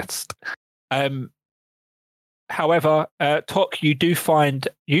 Honest. However, Tok, you find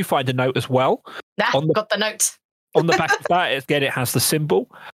a note as well. Got the note. On the back of that, again, it has the symbol,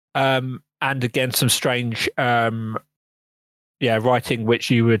 and again some strange, writing which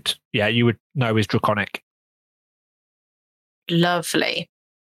you would know is Draconic. Lovely.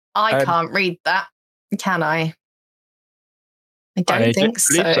 I can't read that, can I? I don't think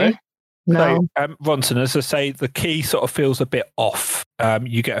so. No. So, Ronson, as I say, the key sort of feels a bit off.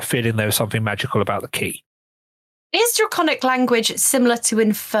 You get a feeling there was something magical about the key. Is Draconic language similar to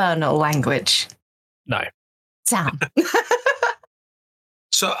Infernal language? No. Damn.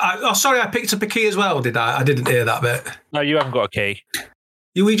 So, sorry, I picked up a key as well, did I? I didn't hear that bit. No, you haven't got a key.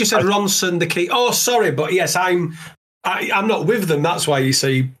 We just said Ronson the key. Oh, sorry, but yes, I'm not with them. That's why you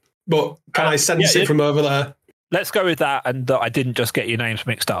see. But can I sense it from over there? Let's go with that, and I didn't just get your names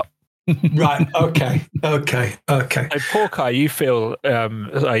mixed up. Right. Okay. So, Porkai, you feel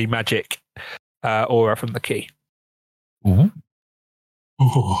a magic aura from the key. Ooh.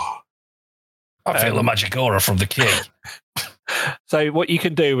 I feel a magic aura from the key. So what you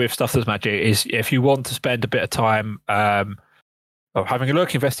can do with stuff that's magic is, if you want to spend a bit of time having a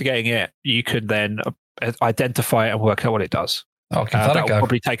look, investigating it, you can then identify it and work out what it does. I'll give that a go. That'll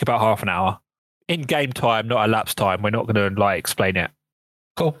probably take about half an hour. In game time, not elapsed time. We're not going to explain it.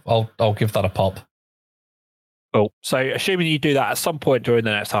 Cool. I'll give that a pop. Cool. So assuming you do that at some point during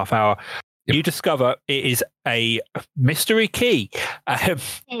the next half hour, you discover it is a mystery key. So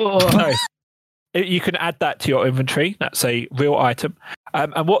you can add that to your inventory. That's a real item.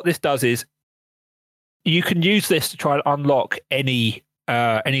 And what this does is you can use this to try and unlock any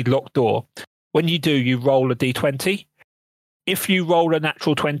locked door. When you do, you roll a d20. If you roll a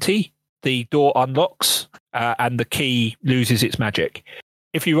natural 20, the door unlocks and the key loses its magic.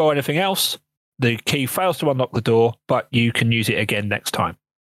 If you roll anything else, the key fails to unlock the door, but you can use it again next time.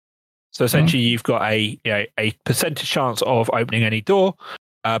 So essentially, you've got a percentage chance of opening any door,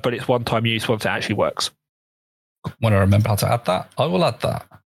 but it's one-time use once it actually works. When I remember how to add that, I will add that.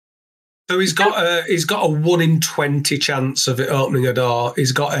 So he's got a 1 in 20 chance of it opening a door.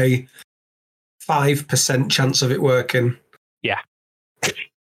 He's got a 5% chance of it working. Yeah.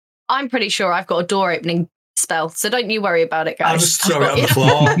 I'm pretty sure I've got a door opening spell, so don't you worry about it, guys. I'll just throw it on the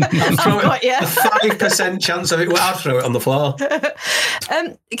floor. A 5% chance of it. I'll throw it on the floor.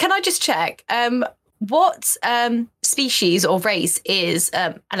 Can I just check? What species or race is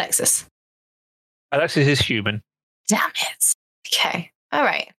Alexis? Alexis is human. Damn it. Okay. All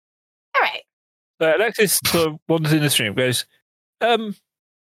right. So Alexis sort of wanders in the stream, goes, does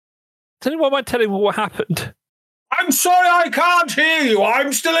anyone mind telling me what happened? I'm sorry, I can't hear you.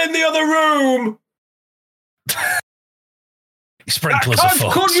 I'm still in the other room. Sprinklers are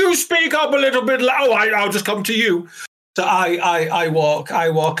fucked. Could you speak up a little bit? I'll just come to you. So I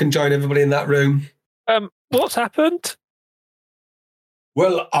walk and join everybody in that room. What's happened?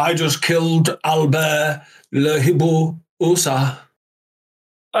 Well, I just killed Albert Le Hibou Usa.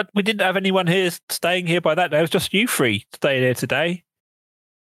 We didn't have anyone here staying here by that day. It was just you three staying here today.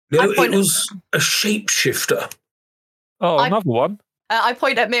 No, it was a shapeshifter. Oh, another one. I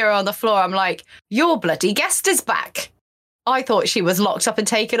point at Mira on the floor. I'm like, your bloody guest is back. I thought she was locked up and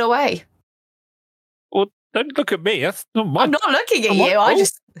taken away. Well, don't look at me. That's not my... I'm not looking at you. I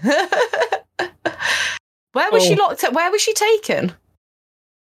just... Where was she locked up? Where was she taken?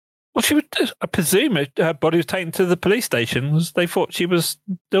 Well, I presume her body was taken to the police station. They thought she was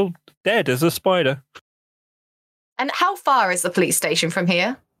still dead as a spider. And how far is the police station from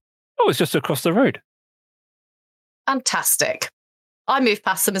here? Oh, it's just across the road. Fantastic. I move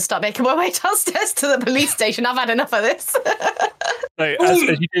past them and start making my way downstairs to the police station. I've had enough of this. So as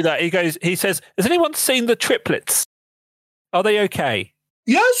you do that, he says, has anyone seen the triplets? Are they okay?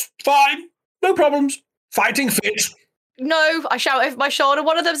 Yes, fine. No problems. Fighting fit. No, I shout over my shoulder.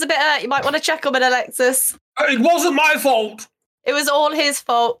 One of them's a bit hurt. You might want to check on it, Alexis. It wasn't my fault. It was all his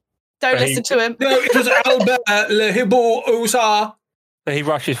fault. Don't listen to him. No, it was Albert Le Hibou Usa. So he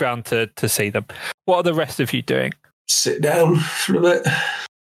rushes round to see them. What are the rest of you doing? Sit down for a bit.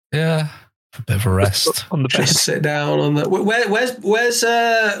 Yeah, a bit of a rest on the bed. Just sit down on the.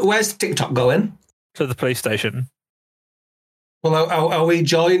 Where's TikTok going? To the police station. Well, are we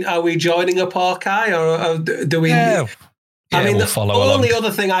joining a Porkai, or do we? Yeah. I mean, we'll the follow only along.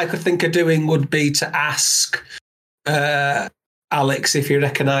 other thing I could think of doing would be to ask Alex if he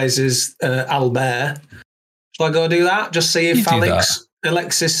recognises Albert. Shall I go do that? Just see if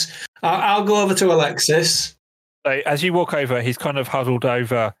Alexis. I'll go over to Alexis. So as you walk over, he's kind of huddled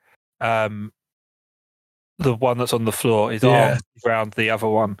over the one that's on the floor. His arm around the other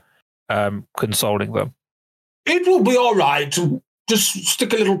one, consoling them. It will be all right. Just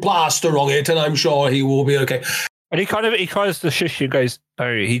stick a little plaster on it, and I'm sure he will be okay. And he tries to shush you and goes,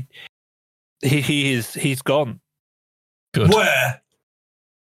 "No, he's gone." Good. Where?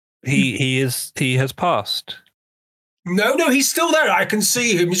 Hmm. He has passed. No, he's still there. I can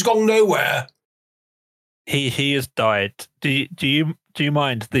see him. He's gone nowhere. He has died. Do you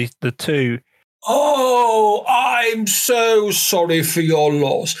mind the two? Oh, I'm so sorry for your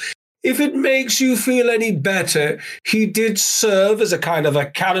loss. If it makes you feel any better, he did serve as a kind of a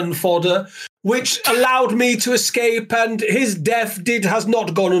cannon fodder, which allowed me to escape, and his death has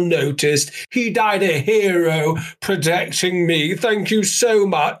not gone unnoticed. He died a hero protecting me. Thank you so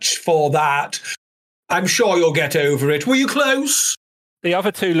much for that. I'm sure you'll get over it. Were you close? The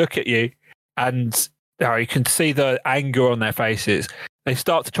other two look at you, and you can see the anger on their faces. They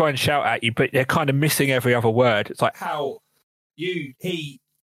start to try and shout at you, but they're kind of missing every other word. It's like, how, you, he,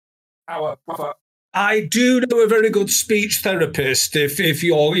 our brother. I do know a very good speech therapist. If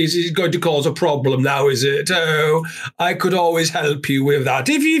he's going to cause a problem now, is it? Oh, I could always help you with that.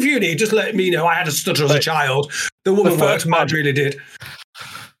 If you need, just let me know. I had a stutter as a child. The woman worked mad, really did.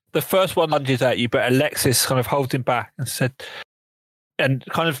 The first one lunges at you, but Alexis kind of holds him back and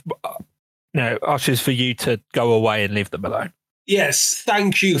kind of, asks for you to go away and leave them alone. Yes,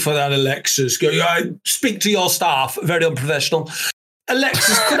 thank you for that, Alexis. I speak to your staff. Very unprofessional.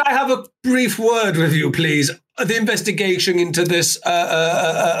 Alexis, could I have a brief word with you, please? The investigation into this,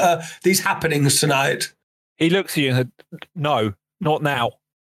 these happenings tonight. He looks at you and said, "No, not now.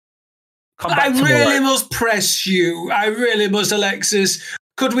 Come back I tomorrow." really must press you. I really must, Alexis.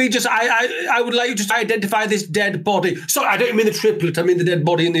 Could we just? I would like you to identify this dead body. Sorry, I don't mean the triplet. I mean the dead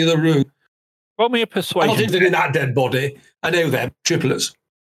body in the other room. Roll me a I'm persuasion. not interested in that dead body. I know them triplets.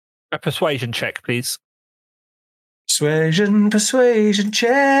 A persuasion check, please. Persuasion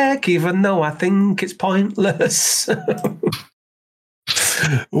check, even though I think it's pointless.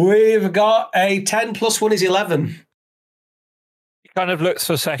 We've got a 10 plus 1 is 11. He kind of looks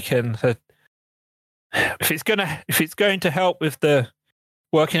for a second. If it's going to help with the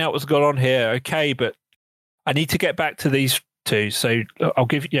working out what's going on here, okay, but I need to get back to these two, so I'll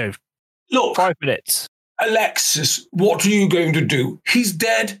give you, Look, 5 minutes. Alexis, what are you going to do? He's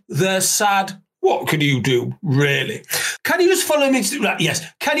dead. They're sad. What can you do, really? Can you just follow me? Yes.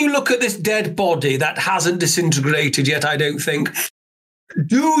 Can you look at this dead body that hasn't disintegrated yet, I don't think?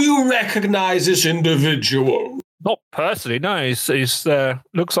 Do you recognize this individual? Not personally, no. He's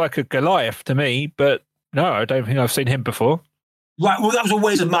looks like a Goliath to me, but no, I don't think I've seen him before. Right, well, that was a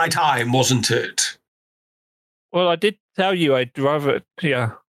waste of my time, wasn't it? Well, I did tell you I'd rather,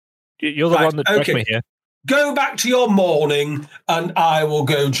 You're the one that dragged me here. Go back to your morning, and I will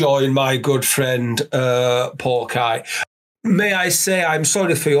go join my good friend, Porkai. May I say I'm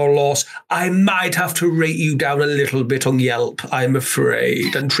sorry for your loss. I might have to rate you down a little bit on Yelp, I'm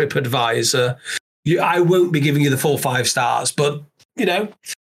afraid, and TripAdvisor. I won't be giving you the full 5 stars, but, the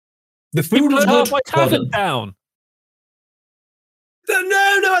food was good. My tavern down. No,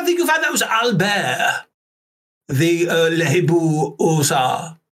 I think you'll find that was Albert, the Le Hibou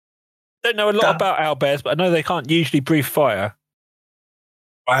Osa. I don't know a lot about owlbears, but I know they can't usually breathe fire.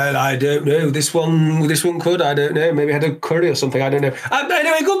 Well, I don't know. This one could. I don't know. Maybe had a curry or something. I don't know.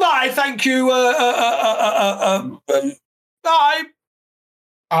 Anyway, goodbye. Thank you. Bye.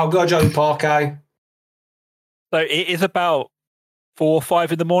 I'll go join Porkai. So it is about 4 or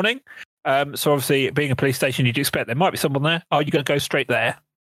 5 in the morning. So obviously, being a police station, you'd expect there might be someone there. Are you going to go straight there?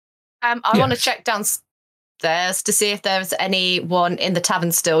 I want to check downstairs to see if there's anyone in the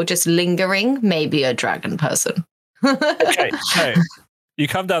tavern still just lingering, maybe a dragon person. Okay, so you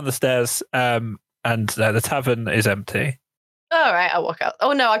come down the stairs and the tavern is empty. All right, I'll walk out.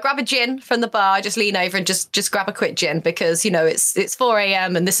 Oh no, I grab a gin from the bar. I just lean over and just grab a quick gin because, it's 4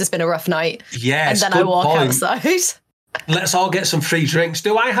 a.m. and this has been a rough night. Yes, and then I walk outside. Let's all get some free drinks.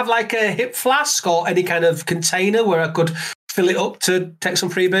 Do I have like a hip flask or any kind of container where I could fill it up to take some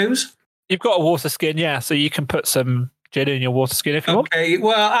free booze? You've got a water skin, yeah, so you can put some gin in your water skin if you want. Okay,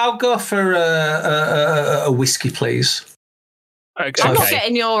 well, I'll go for a whiskey, please. Okay. I'm not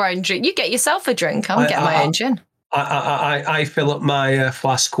getting your own drink. You get yourself a drink. I'm getting my own gin. I fill up my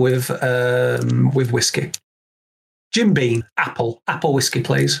flask with whiskey. Jim Beam, apple whiskey,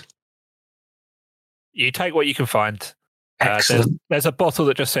 please. You take what you can find. Excellent. There's a bottle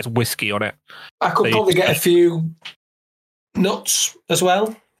that just says whiskey on it. I could probably get a few nuts as well.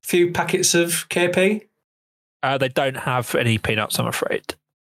 A few packets of KP. They don't have any peanuts, I'm afraid.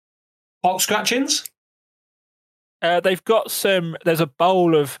 Pork scratchings. They've got some. There's a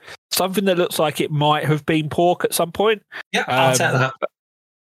bowl of something that looks like it might have been pork at some point. Yeah, I'll take that.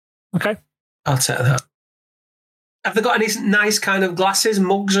 Okay. I'll take that. Have they got any nice kind of glasses,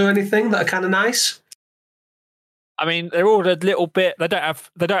 mugs, or anything that are kind of nice? I mean, they're all a little bit. They don't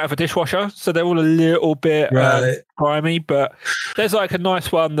have a dishwasher, so they're all a little bit grimy. But there's like a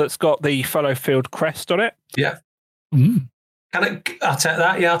nice one that's got the Fallowfield crest on it. Yeah. Mm. I'll take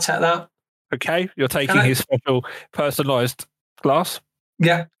that. Yeah, I'll take that. Okay, you're taking his special personalised glass.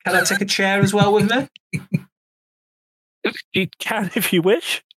 Yeah. Can I take a chair as well with me? You can if you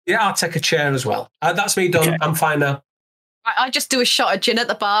wish. Yeah, I'll take a chair as well. That's me done. Okay. I'm fine now. I just do a shot of gin at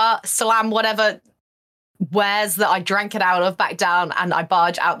the bar, slam whatever wares that I drank it out of back down, and I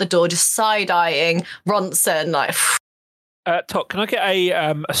barge out the door, just side-eyeing Ronson. Like, Tok, can I get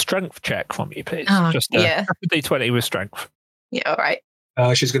a strength check from you, please? Just a D20 with strength. Yeah, all right.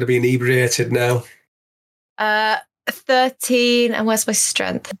 She's going to be inebriated now. 13, and where's my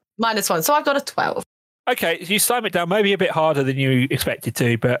strength? -1, so I've got a 12. Okay, so you slam it down maybe a bit harder than you expected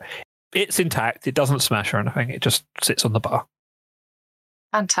to, but it's intact. It doesn't smash or anything. It just sits on the bar.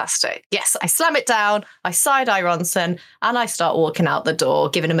 Fantastic. Yes, I slam it down, I side-eye Ronson, and I start walking out the door,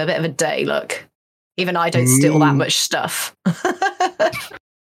 giving him a bit of a day look. Even I don't steal that much stuff.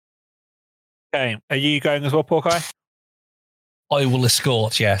 Okay, are you going as well, Porkai? I will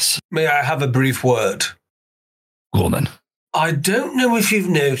escort, yes. May I have a brief word? Go on then. I don't know if you've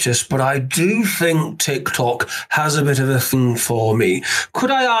noticed, but I do think TikTok has a bit of a thing for me.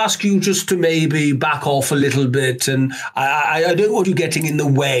 Could I ask you just to maybe back off a little bit? And I don't want you getting in the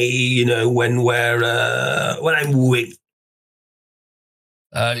way, you know, when I'm with.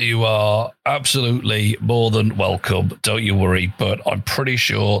 You are absolutely more than welcome. Don't you worry. But I'm pretty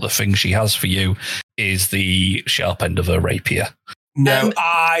sure the thing she has for you is the sharp end of her rapier. No,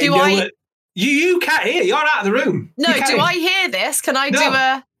 I know it. You can't hear. You're out of the room. No, do I hear this? Can I do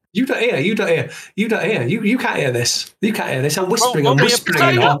a... You don't hear. You can't hear this. You can't hear this. I'm whispering. I'm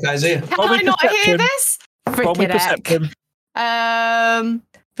whispering in Hawkeye's ear. Can I not hear this? Freaking heck.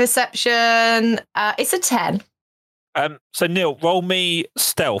 Perception. It's a 10. So Neil, roll me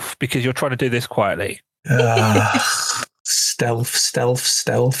stealth because you're trying to do this quietly. Stealth. Oh,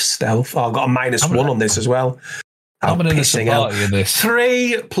 I've got a -1 on this as well. I'm pissing out in this.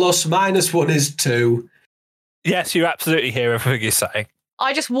 3 + -1 is 2. Yes, you absolutely hear everything you're saying.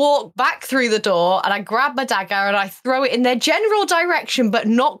 I just walk back through the door and I grab my dagger and I throw it in their general direction, but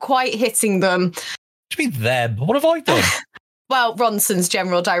not quite hitting them. What do you mean them? What have I done? Well, Ronson's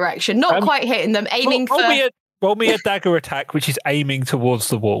general direction, not quite hitting them, aiming roll me a dagger attack, which is aiming towards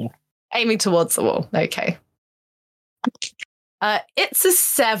the wall. Aiming towards the wall. Okay. It's a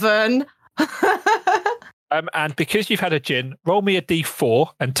 7. And because you've had a gin, roll me a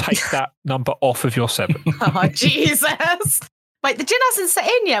D4 and take that number off of your 7. Oh, Jesus. Wait, the gin hasn't set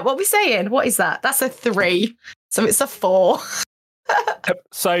in yet. What are we saying? What is that? That's a 3. So it's a 4.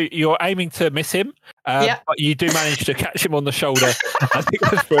 So you're aiming to miss him, but you do manage to catch him on the shoulder as he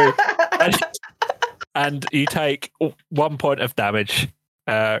goes through. And you take 1 point of damage,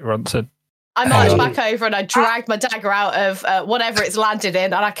 Ronson. I march back over and I drag my dagger out of whatever it's landed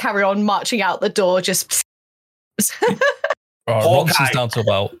in, and I carry on marching out the door, just... Ronson's down to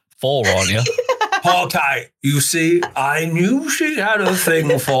about 4, aren't you? Hawkeye, you see, I knew she had a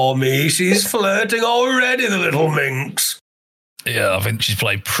thing for me. She's flirting already, the little minx. Yeah, I think she's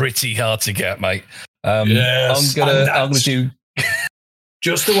played pretty hard to get, mate. Yes, I'm gonna do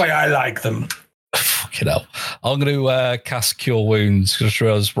just the way I like them. Fucking hell. I'm going to cast Cure Wounds because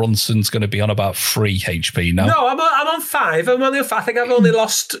Ronson's going to be on about 3 HP now. No, I'm on 5. I think I've only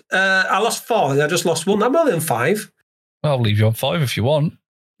lost. I lost 4. I just lost 1. I'm only on 5. I'll leave you on 5 if you want.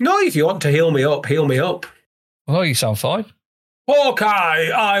 No, if you want to heal me up, heal me up. Oh, you sound fine. Hawkeye,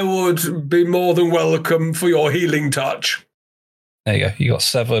 I would be more than welcome for your healing touch. There you go. You got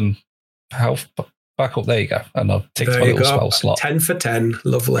 7 health. Back up, there you go. And I've ticked my little spell slot. 10 for 10.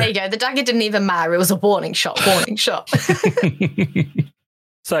 Lovely. There you go. The dagger didn't even matter. It was a warning shot.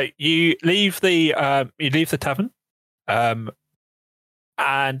 So you leave the tavern,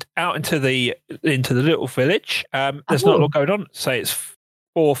 and out into the little village. There's not a lot going on. Say it's 4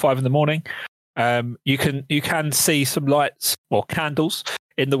 or 5 in the morning. You can see some lights or candles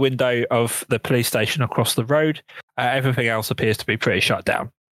in the window of the police station across the road. Everything else appears to be pretty shut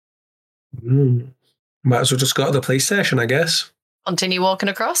down. Might as well just go to the police station, I guess. Continue walking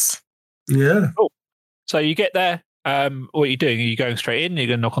across. Yeah. Cool. So you get there. What are you doing? Are you going straight in? Are you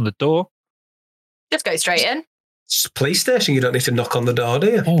going to knock on the door? Just go straight in. It's a police station. You don't need to knock on the door,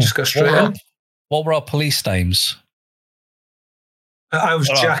 do you? Oh, Just go straight in. What were our police names? I was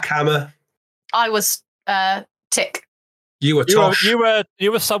Jack Hammer. I was Tick. You were Tosh.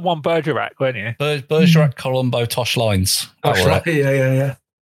 You were someone Bergerac, weren't you? Bergerac, Columbo, Tosh Lines. Tosh, right. Yeah.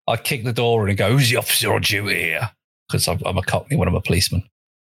 I'd kick the door in and go, "Who's the officer on duty here?" Because I'm a Cockney when I'm a policeman.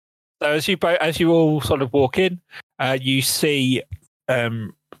 So as you all sort of walk in, you see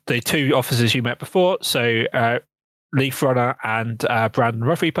the two officers you met before. So Leaf Runner and Brandon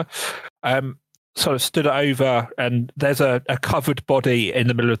Rough Reaper sort of stood over, and there's a covered body in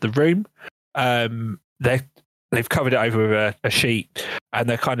the middle of the room. They've covered it over with a sheet, and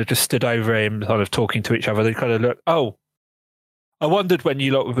they're kind of just stood over him, sort of talking to each other. They kind of look, "Oh, I wondered when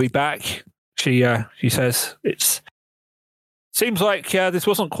you lot would be back." She says, "It seems like this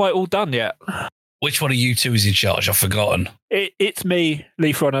wasn't quite all done yet." Which one of you two is in charge? I've forgotten. It's me.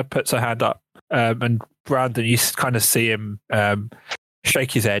 Leaf Runner puts her hand up, and Brandon, you kind of see him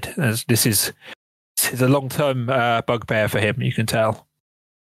shake his head. As this is a long-term bugbear for him. You can tell.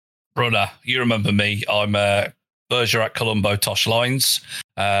 Runner, you remember me? I'm Bergerac, Columbo, Tosh Lines.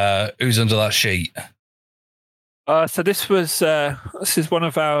 Who's under that sheet? So this is one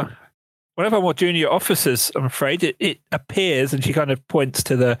of our more junior officers. I'm afraid it appears, and she kind of points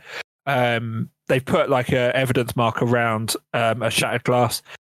to the. They've put like a evidence mark around a shattered glass.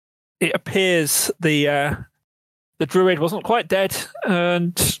 It appears the druid wasn't quite dead,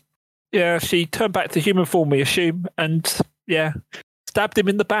 and she turned back to human form, we assume, and stabbed him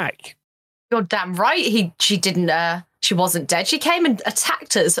in the back. You're damn right. She didn't. She wasn't dead. She came and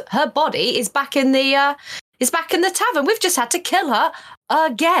attacked us. Her body is back in the tavern. We've just had to kill her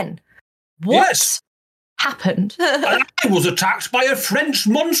again. What happened? I was attacked by a French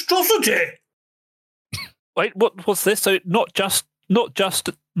monstrosity. Wait, what was this? So not just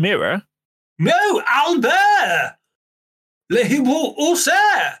Mira? No, Albert. Usa.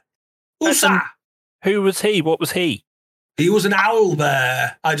 Who was he? What was he? He was an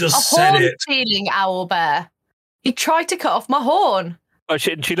owlbear. I just said horn it. stealing owlbear. He tried to cut off my horn. Oh,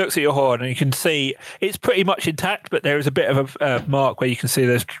 she looks at your horn, and you can see it's pretty much intact, but there is a bit of a mark where you can see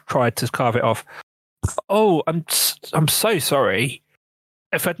they've tried to carve it off. Oh, I'm so sorry.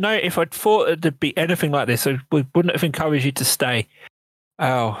 If I'd thought there'd be anything like this, I wouldn't have encouraged you to stay.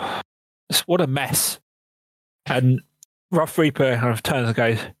 Oh, what a mess. And Rough Reaper kind of turns and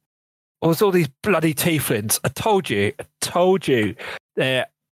goes, "Oh, it's all these bloody tieflings. I told you. They're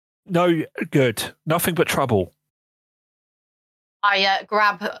no good. Nothing but trouble." I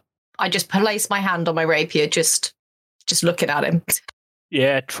just place my hand on my rapier, just looking at him.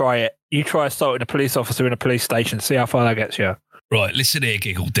 Yeah, try it. You try assaulting a police officer in a police station. See how far that gets you. Right, listen here,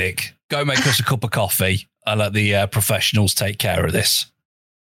 Giggle Dick. Go make us a cup of coffee and let the professionals take care of this.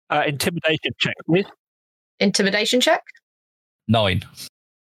 Intimidation check, please. Intimidation check? 9.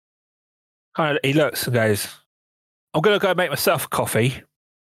 Kind of, he looks and goes, "I'm going to go make myself a coffee,"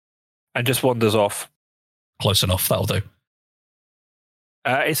 and just wanders off. Close enough, that'll do.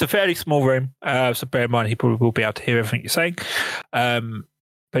 It's a fairly small room, so bear in mind he probably will be able to hear everything you're saying.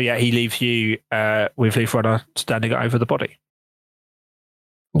 But yeah, he leaves you with Leaf Runner standing over the body.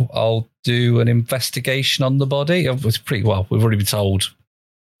 I'll do an investigation on the body. It's pretty well. We've already been told.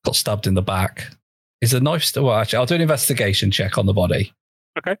 Got stabbed in the back. Is the knife still? Well, actually, I'll do an investigation check on the body.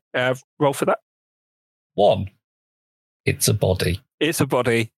 Okay, roll for that. 1. It's a body. It's a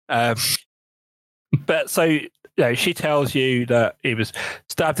body. But so she tells you that he was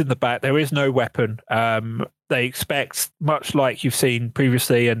stabbed in the back. There is no weapon. They expect, much like you've seen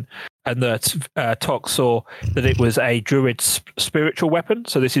previously, and that Tox saw, that it was a druid's spiritual weapon.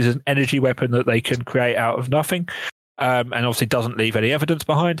 So this is an energy weapon that they can create out of nothing, and obviously doesn't leave any evidence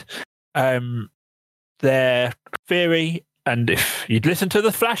behind. Their theory, and if you'd listen to the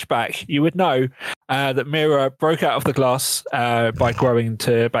flashback, you would know that Mira broke out of the glass by growing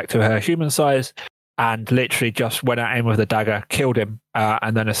back to her human size, and literally just went at him with a dagger, killed him,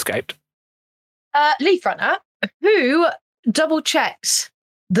 and then escaped. Leaf Runner, who double-checked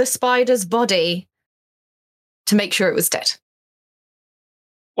the spider's body to make sure it was dead?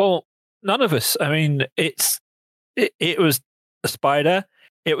 Well, none of us. I mean, it was a spider.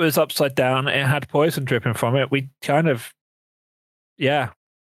 It was upside down. It had poison dripping from it. We kind of,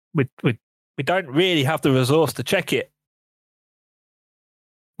 we don't really have the resource to check it.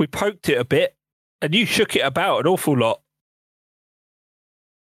 We poked it a bit, and you shook it about an awful lot.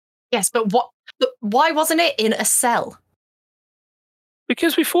 Yes, but why wasn't it in a cell?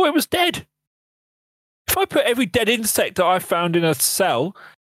 Because we thought it was dead. If I put every dead insect that I found in a cell,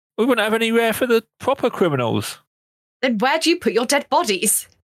 we wouldn't have anywhere for the proper criminals. Then where do you put your dead bodies?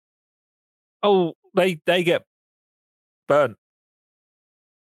 Oh, they get burnt.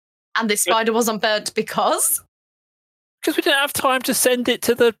 And this spider wasn't burnt because we didn't have time to send it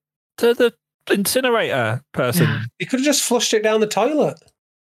to the incinerator person. You could have just flushed it down the toilet.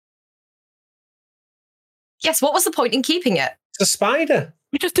 yes, what was the point in keeping it? It's a spider.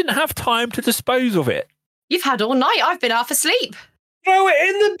 We just didn't have time to dispose of it. You've had all night. I've been half asleep. Throw it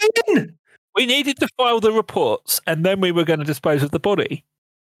in the bin. We needed to file the reports, and then we were going to dispose of the body.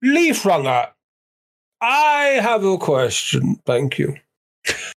 Leafrunger, I have a question. Thank you.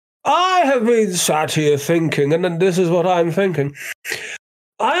 I have been sat here thinking, and then this is what I'm thinking.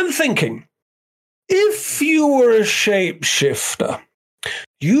 I'm thinking, if you were a shapeshifter,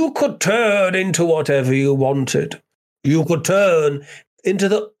 you could turn into whatever you wanted. You could turn into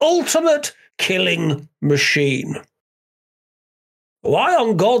the ultimate killing machine. Why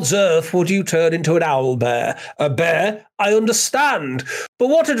on God's earth would you turn into an owl bear? A bear, I understand. But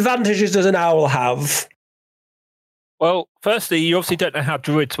what advantages does an owl have? Well, firstly, you obviously don't know how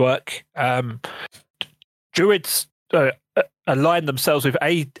druids work. Druids align themselves with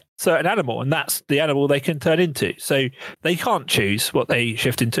a certain animal, and that's the animal they can turn into. So they can't choose what they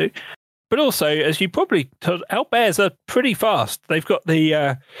shift into. But also, as you probably told, owlbears are pretty fast. They've got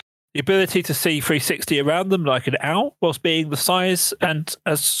the ability to see 360 around them like an owl, whilst being the size and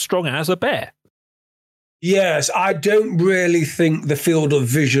as strong as a bear. Yes, I don't really think the field of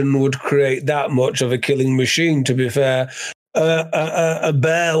vision would create that much of a killing machine, to be fair. A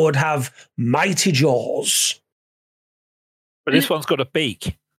bear would have mighty jaws. But this one's got a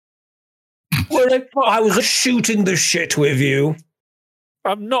beak. Well, I was just shooting the shit with you.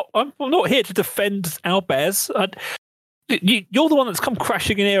 I'm not here to defend owlbears. You're the one that's come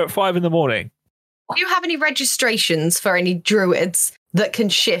crashing in here at 5 a.m. Do you have any registrations for any druids that can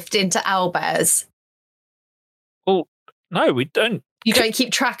shift into owlbears? Well, no, we don't. You don't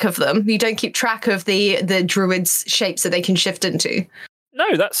keep track of them? You don't keep track of the druids' shapes that they can shift into?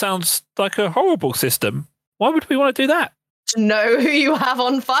 No, that sounds like a horrible system. Why would we want to do that? To know who you have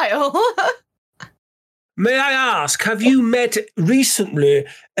on file. May I ask, have you met recently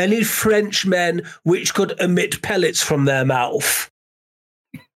any Frenchmen which could emit pellets from their mouth?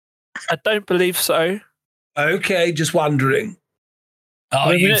 I don't believe so. Okay, just wondering.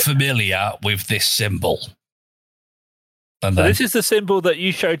 Are you familiar with this symbol? And So then, this is the symbol that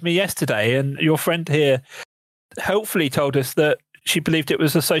you showed me yesterday, and your friend here helpfully told us that she believed it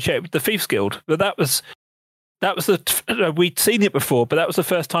was associated with the Thieves Guild. But that was we'd seen it before, but that was the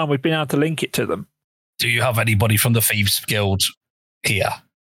first time we'd been able to link it to them. do you have anybody from the Thieves Guild here?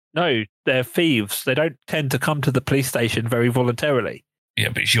 No, they're thieves. They don't tend to come to the police station very voluntarily. Yeah,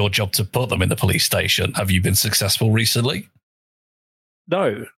 but it's your job to put them in the police station. Have you been successful recently?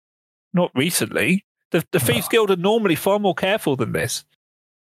 No, not recently. The Thieves Guild are normally far more careful than this.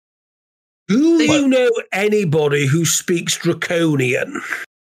 Do you know anybody who speaks Draconian?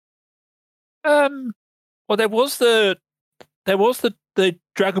 Well, there was the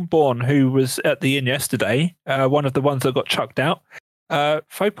Dragonborn who was at the inn yesterday. One of the ones that got chucked out.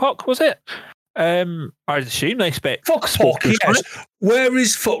 Fopok, was it? I assume they speak. Fuckpock, yes. Where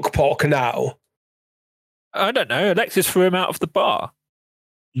is Fuckpock now? I don't know. Alexis threw him out of the bar.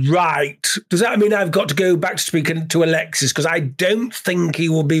 Right. Does that mean I've got to go back to speaking to Alexis? Because I don't think he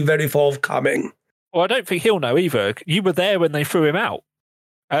will be very forthcoming. Well, I don't think he'll know either. You were there when they threw him out.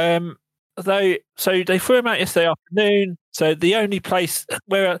 So they threw him out yesterday afternoon. So the only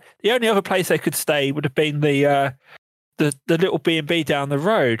other place they could stay would have been the little B&B down the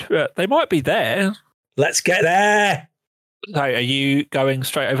road. They might be there. Let's get there. So are you going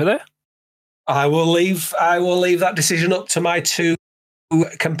straight over there? I will leave that decision up to my two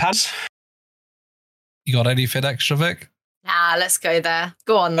companions. You got anything extra, Vic? Nah, let's go there.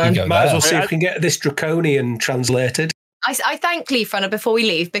 Go on then. Go Might as there. well see if we can get this Draconian translated. I thank Leafrunner before we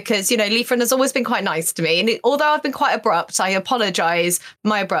leave because, Leafrunner's always been quite nice to me. And although I've been quite abrupt, I apologise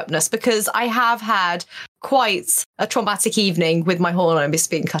my abruptness because I have had quite a traumatic evening with my hormones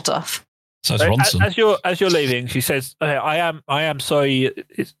being cut off. So it's Ronson. As you're leaving, she says, I am sorry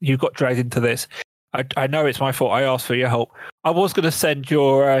you got dragged into this. I know it's my fault. I asked for your help. I was going to send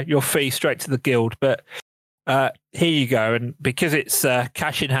your fee straight to the guild, but here you go. And because it's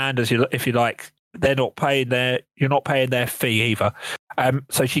cash in hand, if you like, you're not paying their fee either.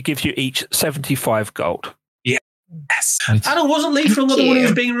 So she gives you each 75 gold. Yes. Anna, wasn't Lee from the one who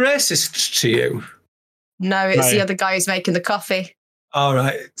was being racist to you? No, it's the other guy who's making the coffee. All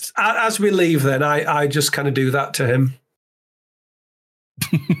right. As we leave, then I just kind of do that to him.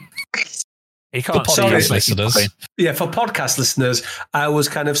 He can't For see podcast us. listeners. Yeah, for podcast listeners, I was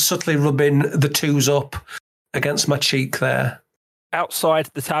kind of subtly rubbing the twos up against my cheek there. Outside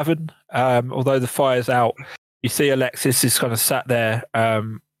the tavern, although the fire's out, You see Alexis is kind of sat there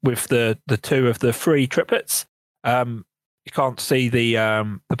with the two of the three triplets. You can't see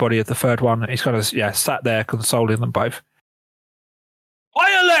the body of the third one. He's kind of sat there consoling them both.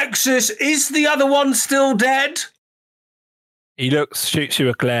 Hi, Alexis. Is the other one still dead? He looks, shoots you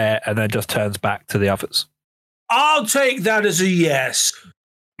a glare, and then just turns back to the others. I'll take that as a yes.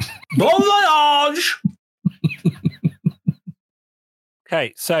 Bon voyage!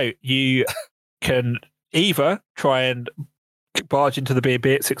 Okay, so you can either try and barge into the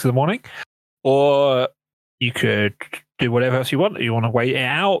B&B at 6 a.m, or you could do whatever else you want. You want to wait it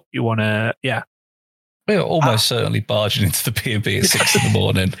out? You want to, We're almost certainly barging into the B&B at 6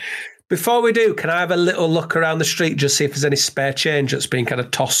 a.m. Before we do, can I have a little look around the street, just see if there's any spare change that's been kind of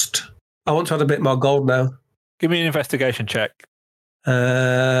tossed? I want to add a bit more gold now. Give me an investigation check.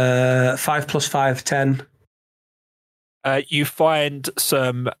 5 + 5, 10. You find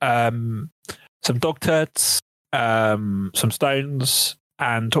some dog turds, some stones,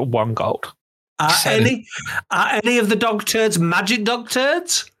 and 1 gold. Are any of the dog turds magic dog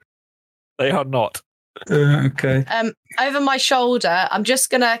turds? They are not. Okay. Over my shoulder, I'm just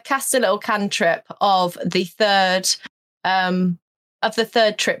gonna cast a little cantrip of the third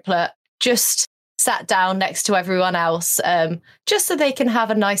triplet, just sat down next to everyone else, just so they can have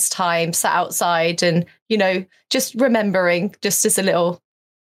a nice time sat outside and, just remembering, just as a little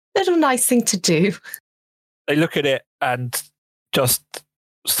nice thing to do. They look at it and just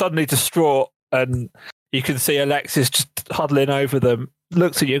suddenly distraught, and you can see Alexis just huddling over them,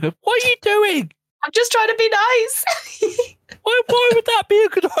 looks at you and goes, "What are you doing? I'm just trying to be nice." Why would that be a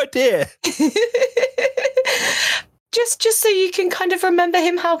good idea? Just so you can kind of remember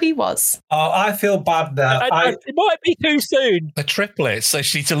him how he was. Oh, I feel bad now. It might be too soon. The triplets, they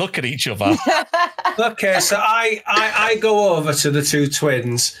need to look at each other. Okay, so I go over to the two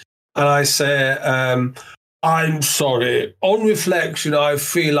twins and I say, I'm sorry. On reflection, I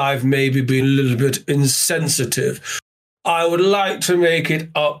feel I've maybe been a little bit insensitive. I would like to make it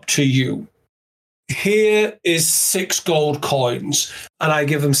up to you. Here is 6 gold coins. And I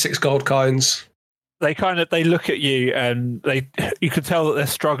give them 6 gold coins. They look at you and you can tell that they're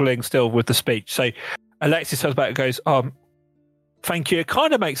struggling still with the speech. So Alexis comes back and goes, "Thank you." It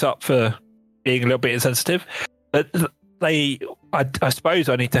kind of makes up for being a little bit insensitive. But I suppose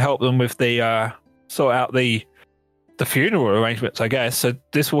I need to help them with the sort out the funeral arrangements, I guess. So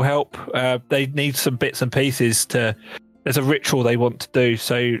this will help. They need some bits and pieces there's a ritual they want to do.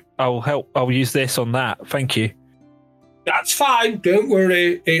 So I'll use this on that. Thank you. That's fine. Don't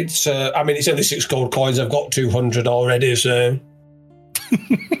worry. It's it's only 6 gold coins. I've got 200 already, so.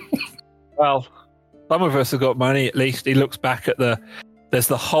 Well, some of us have got money at least. He looks back at there's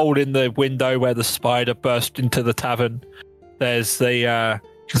the hole in the window where the spider burst into the tavern. There's there's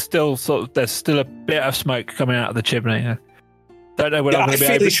still a bit of smoke coming out of the chimney. Don't know when I'm going to be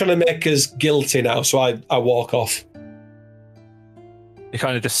able. I feel he's trying to make us guilty now, so I walk off. He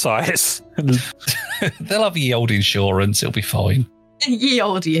kind of just sighs. They'll have ye old insurance. It'll be fine. Ye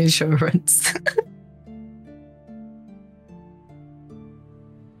old insurance.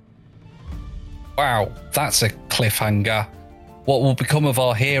 Wow, that's a cliffhanger. What will become of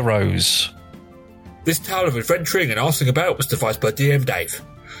our heroes? This tale of adventuring and arsing about was devised by DM Dave.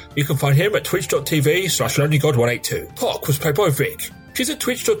 You can find him at twitch.tv/lonelygod182. Hawk was played by Vic. She's at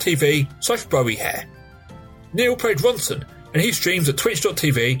twitch.tv/BrowieHair. Neil played Ronson, and he streams at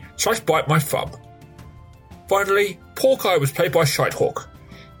twitch.tv/BiteMyThumb. Finally, Porkeye was played by Shitehawk.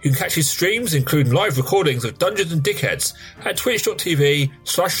 You can catch his streams, including live recordings of Dungeons and Dickheads, at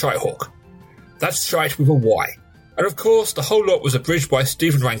twitch.tv/Shitehawk. That's Shite with a Y. And of course, the whole lot was abridged by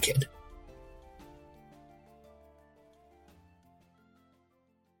Stephen Rankin.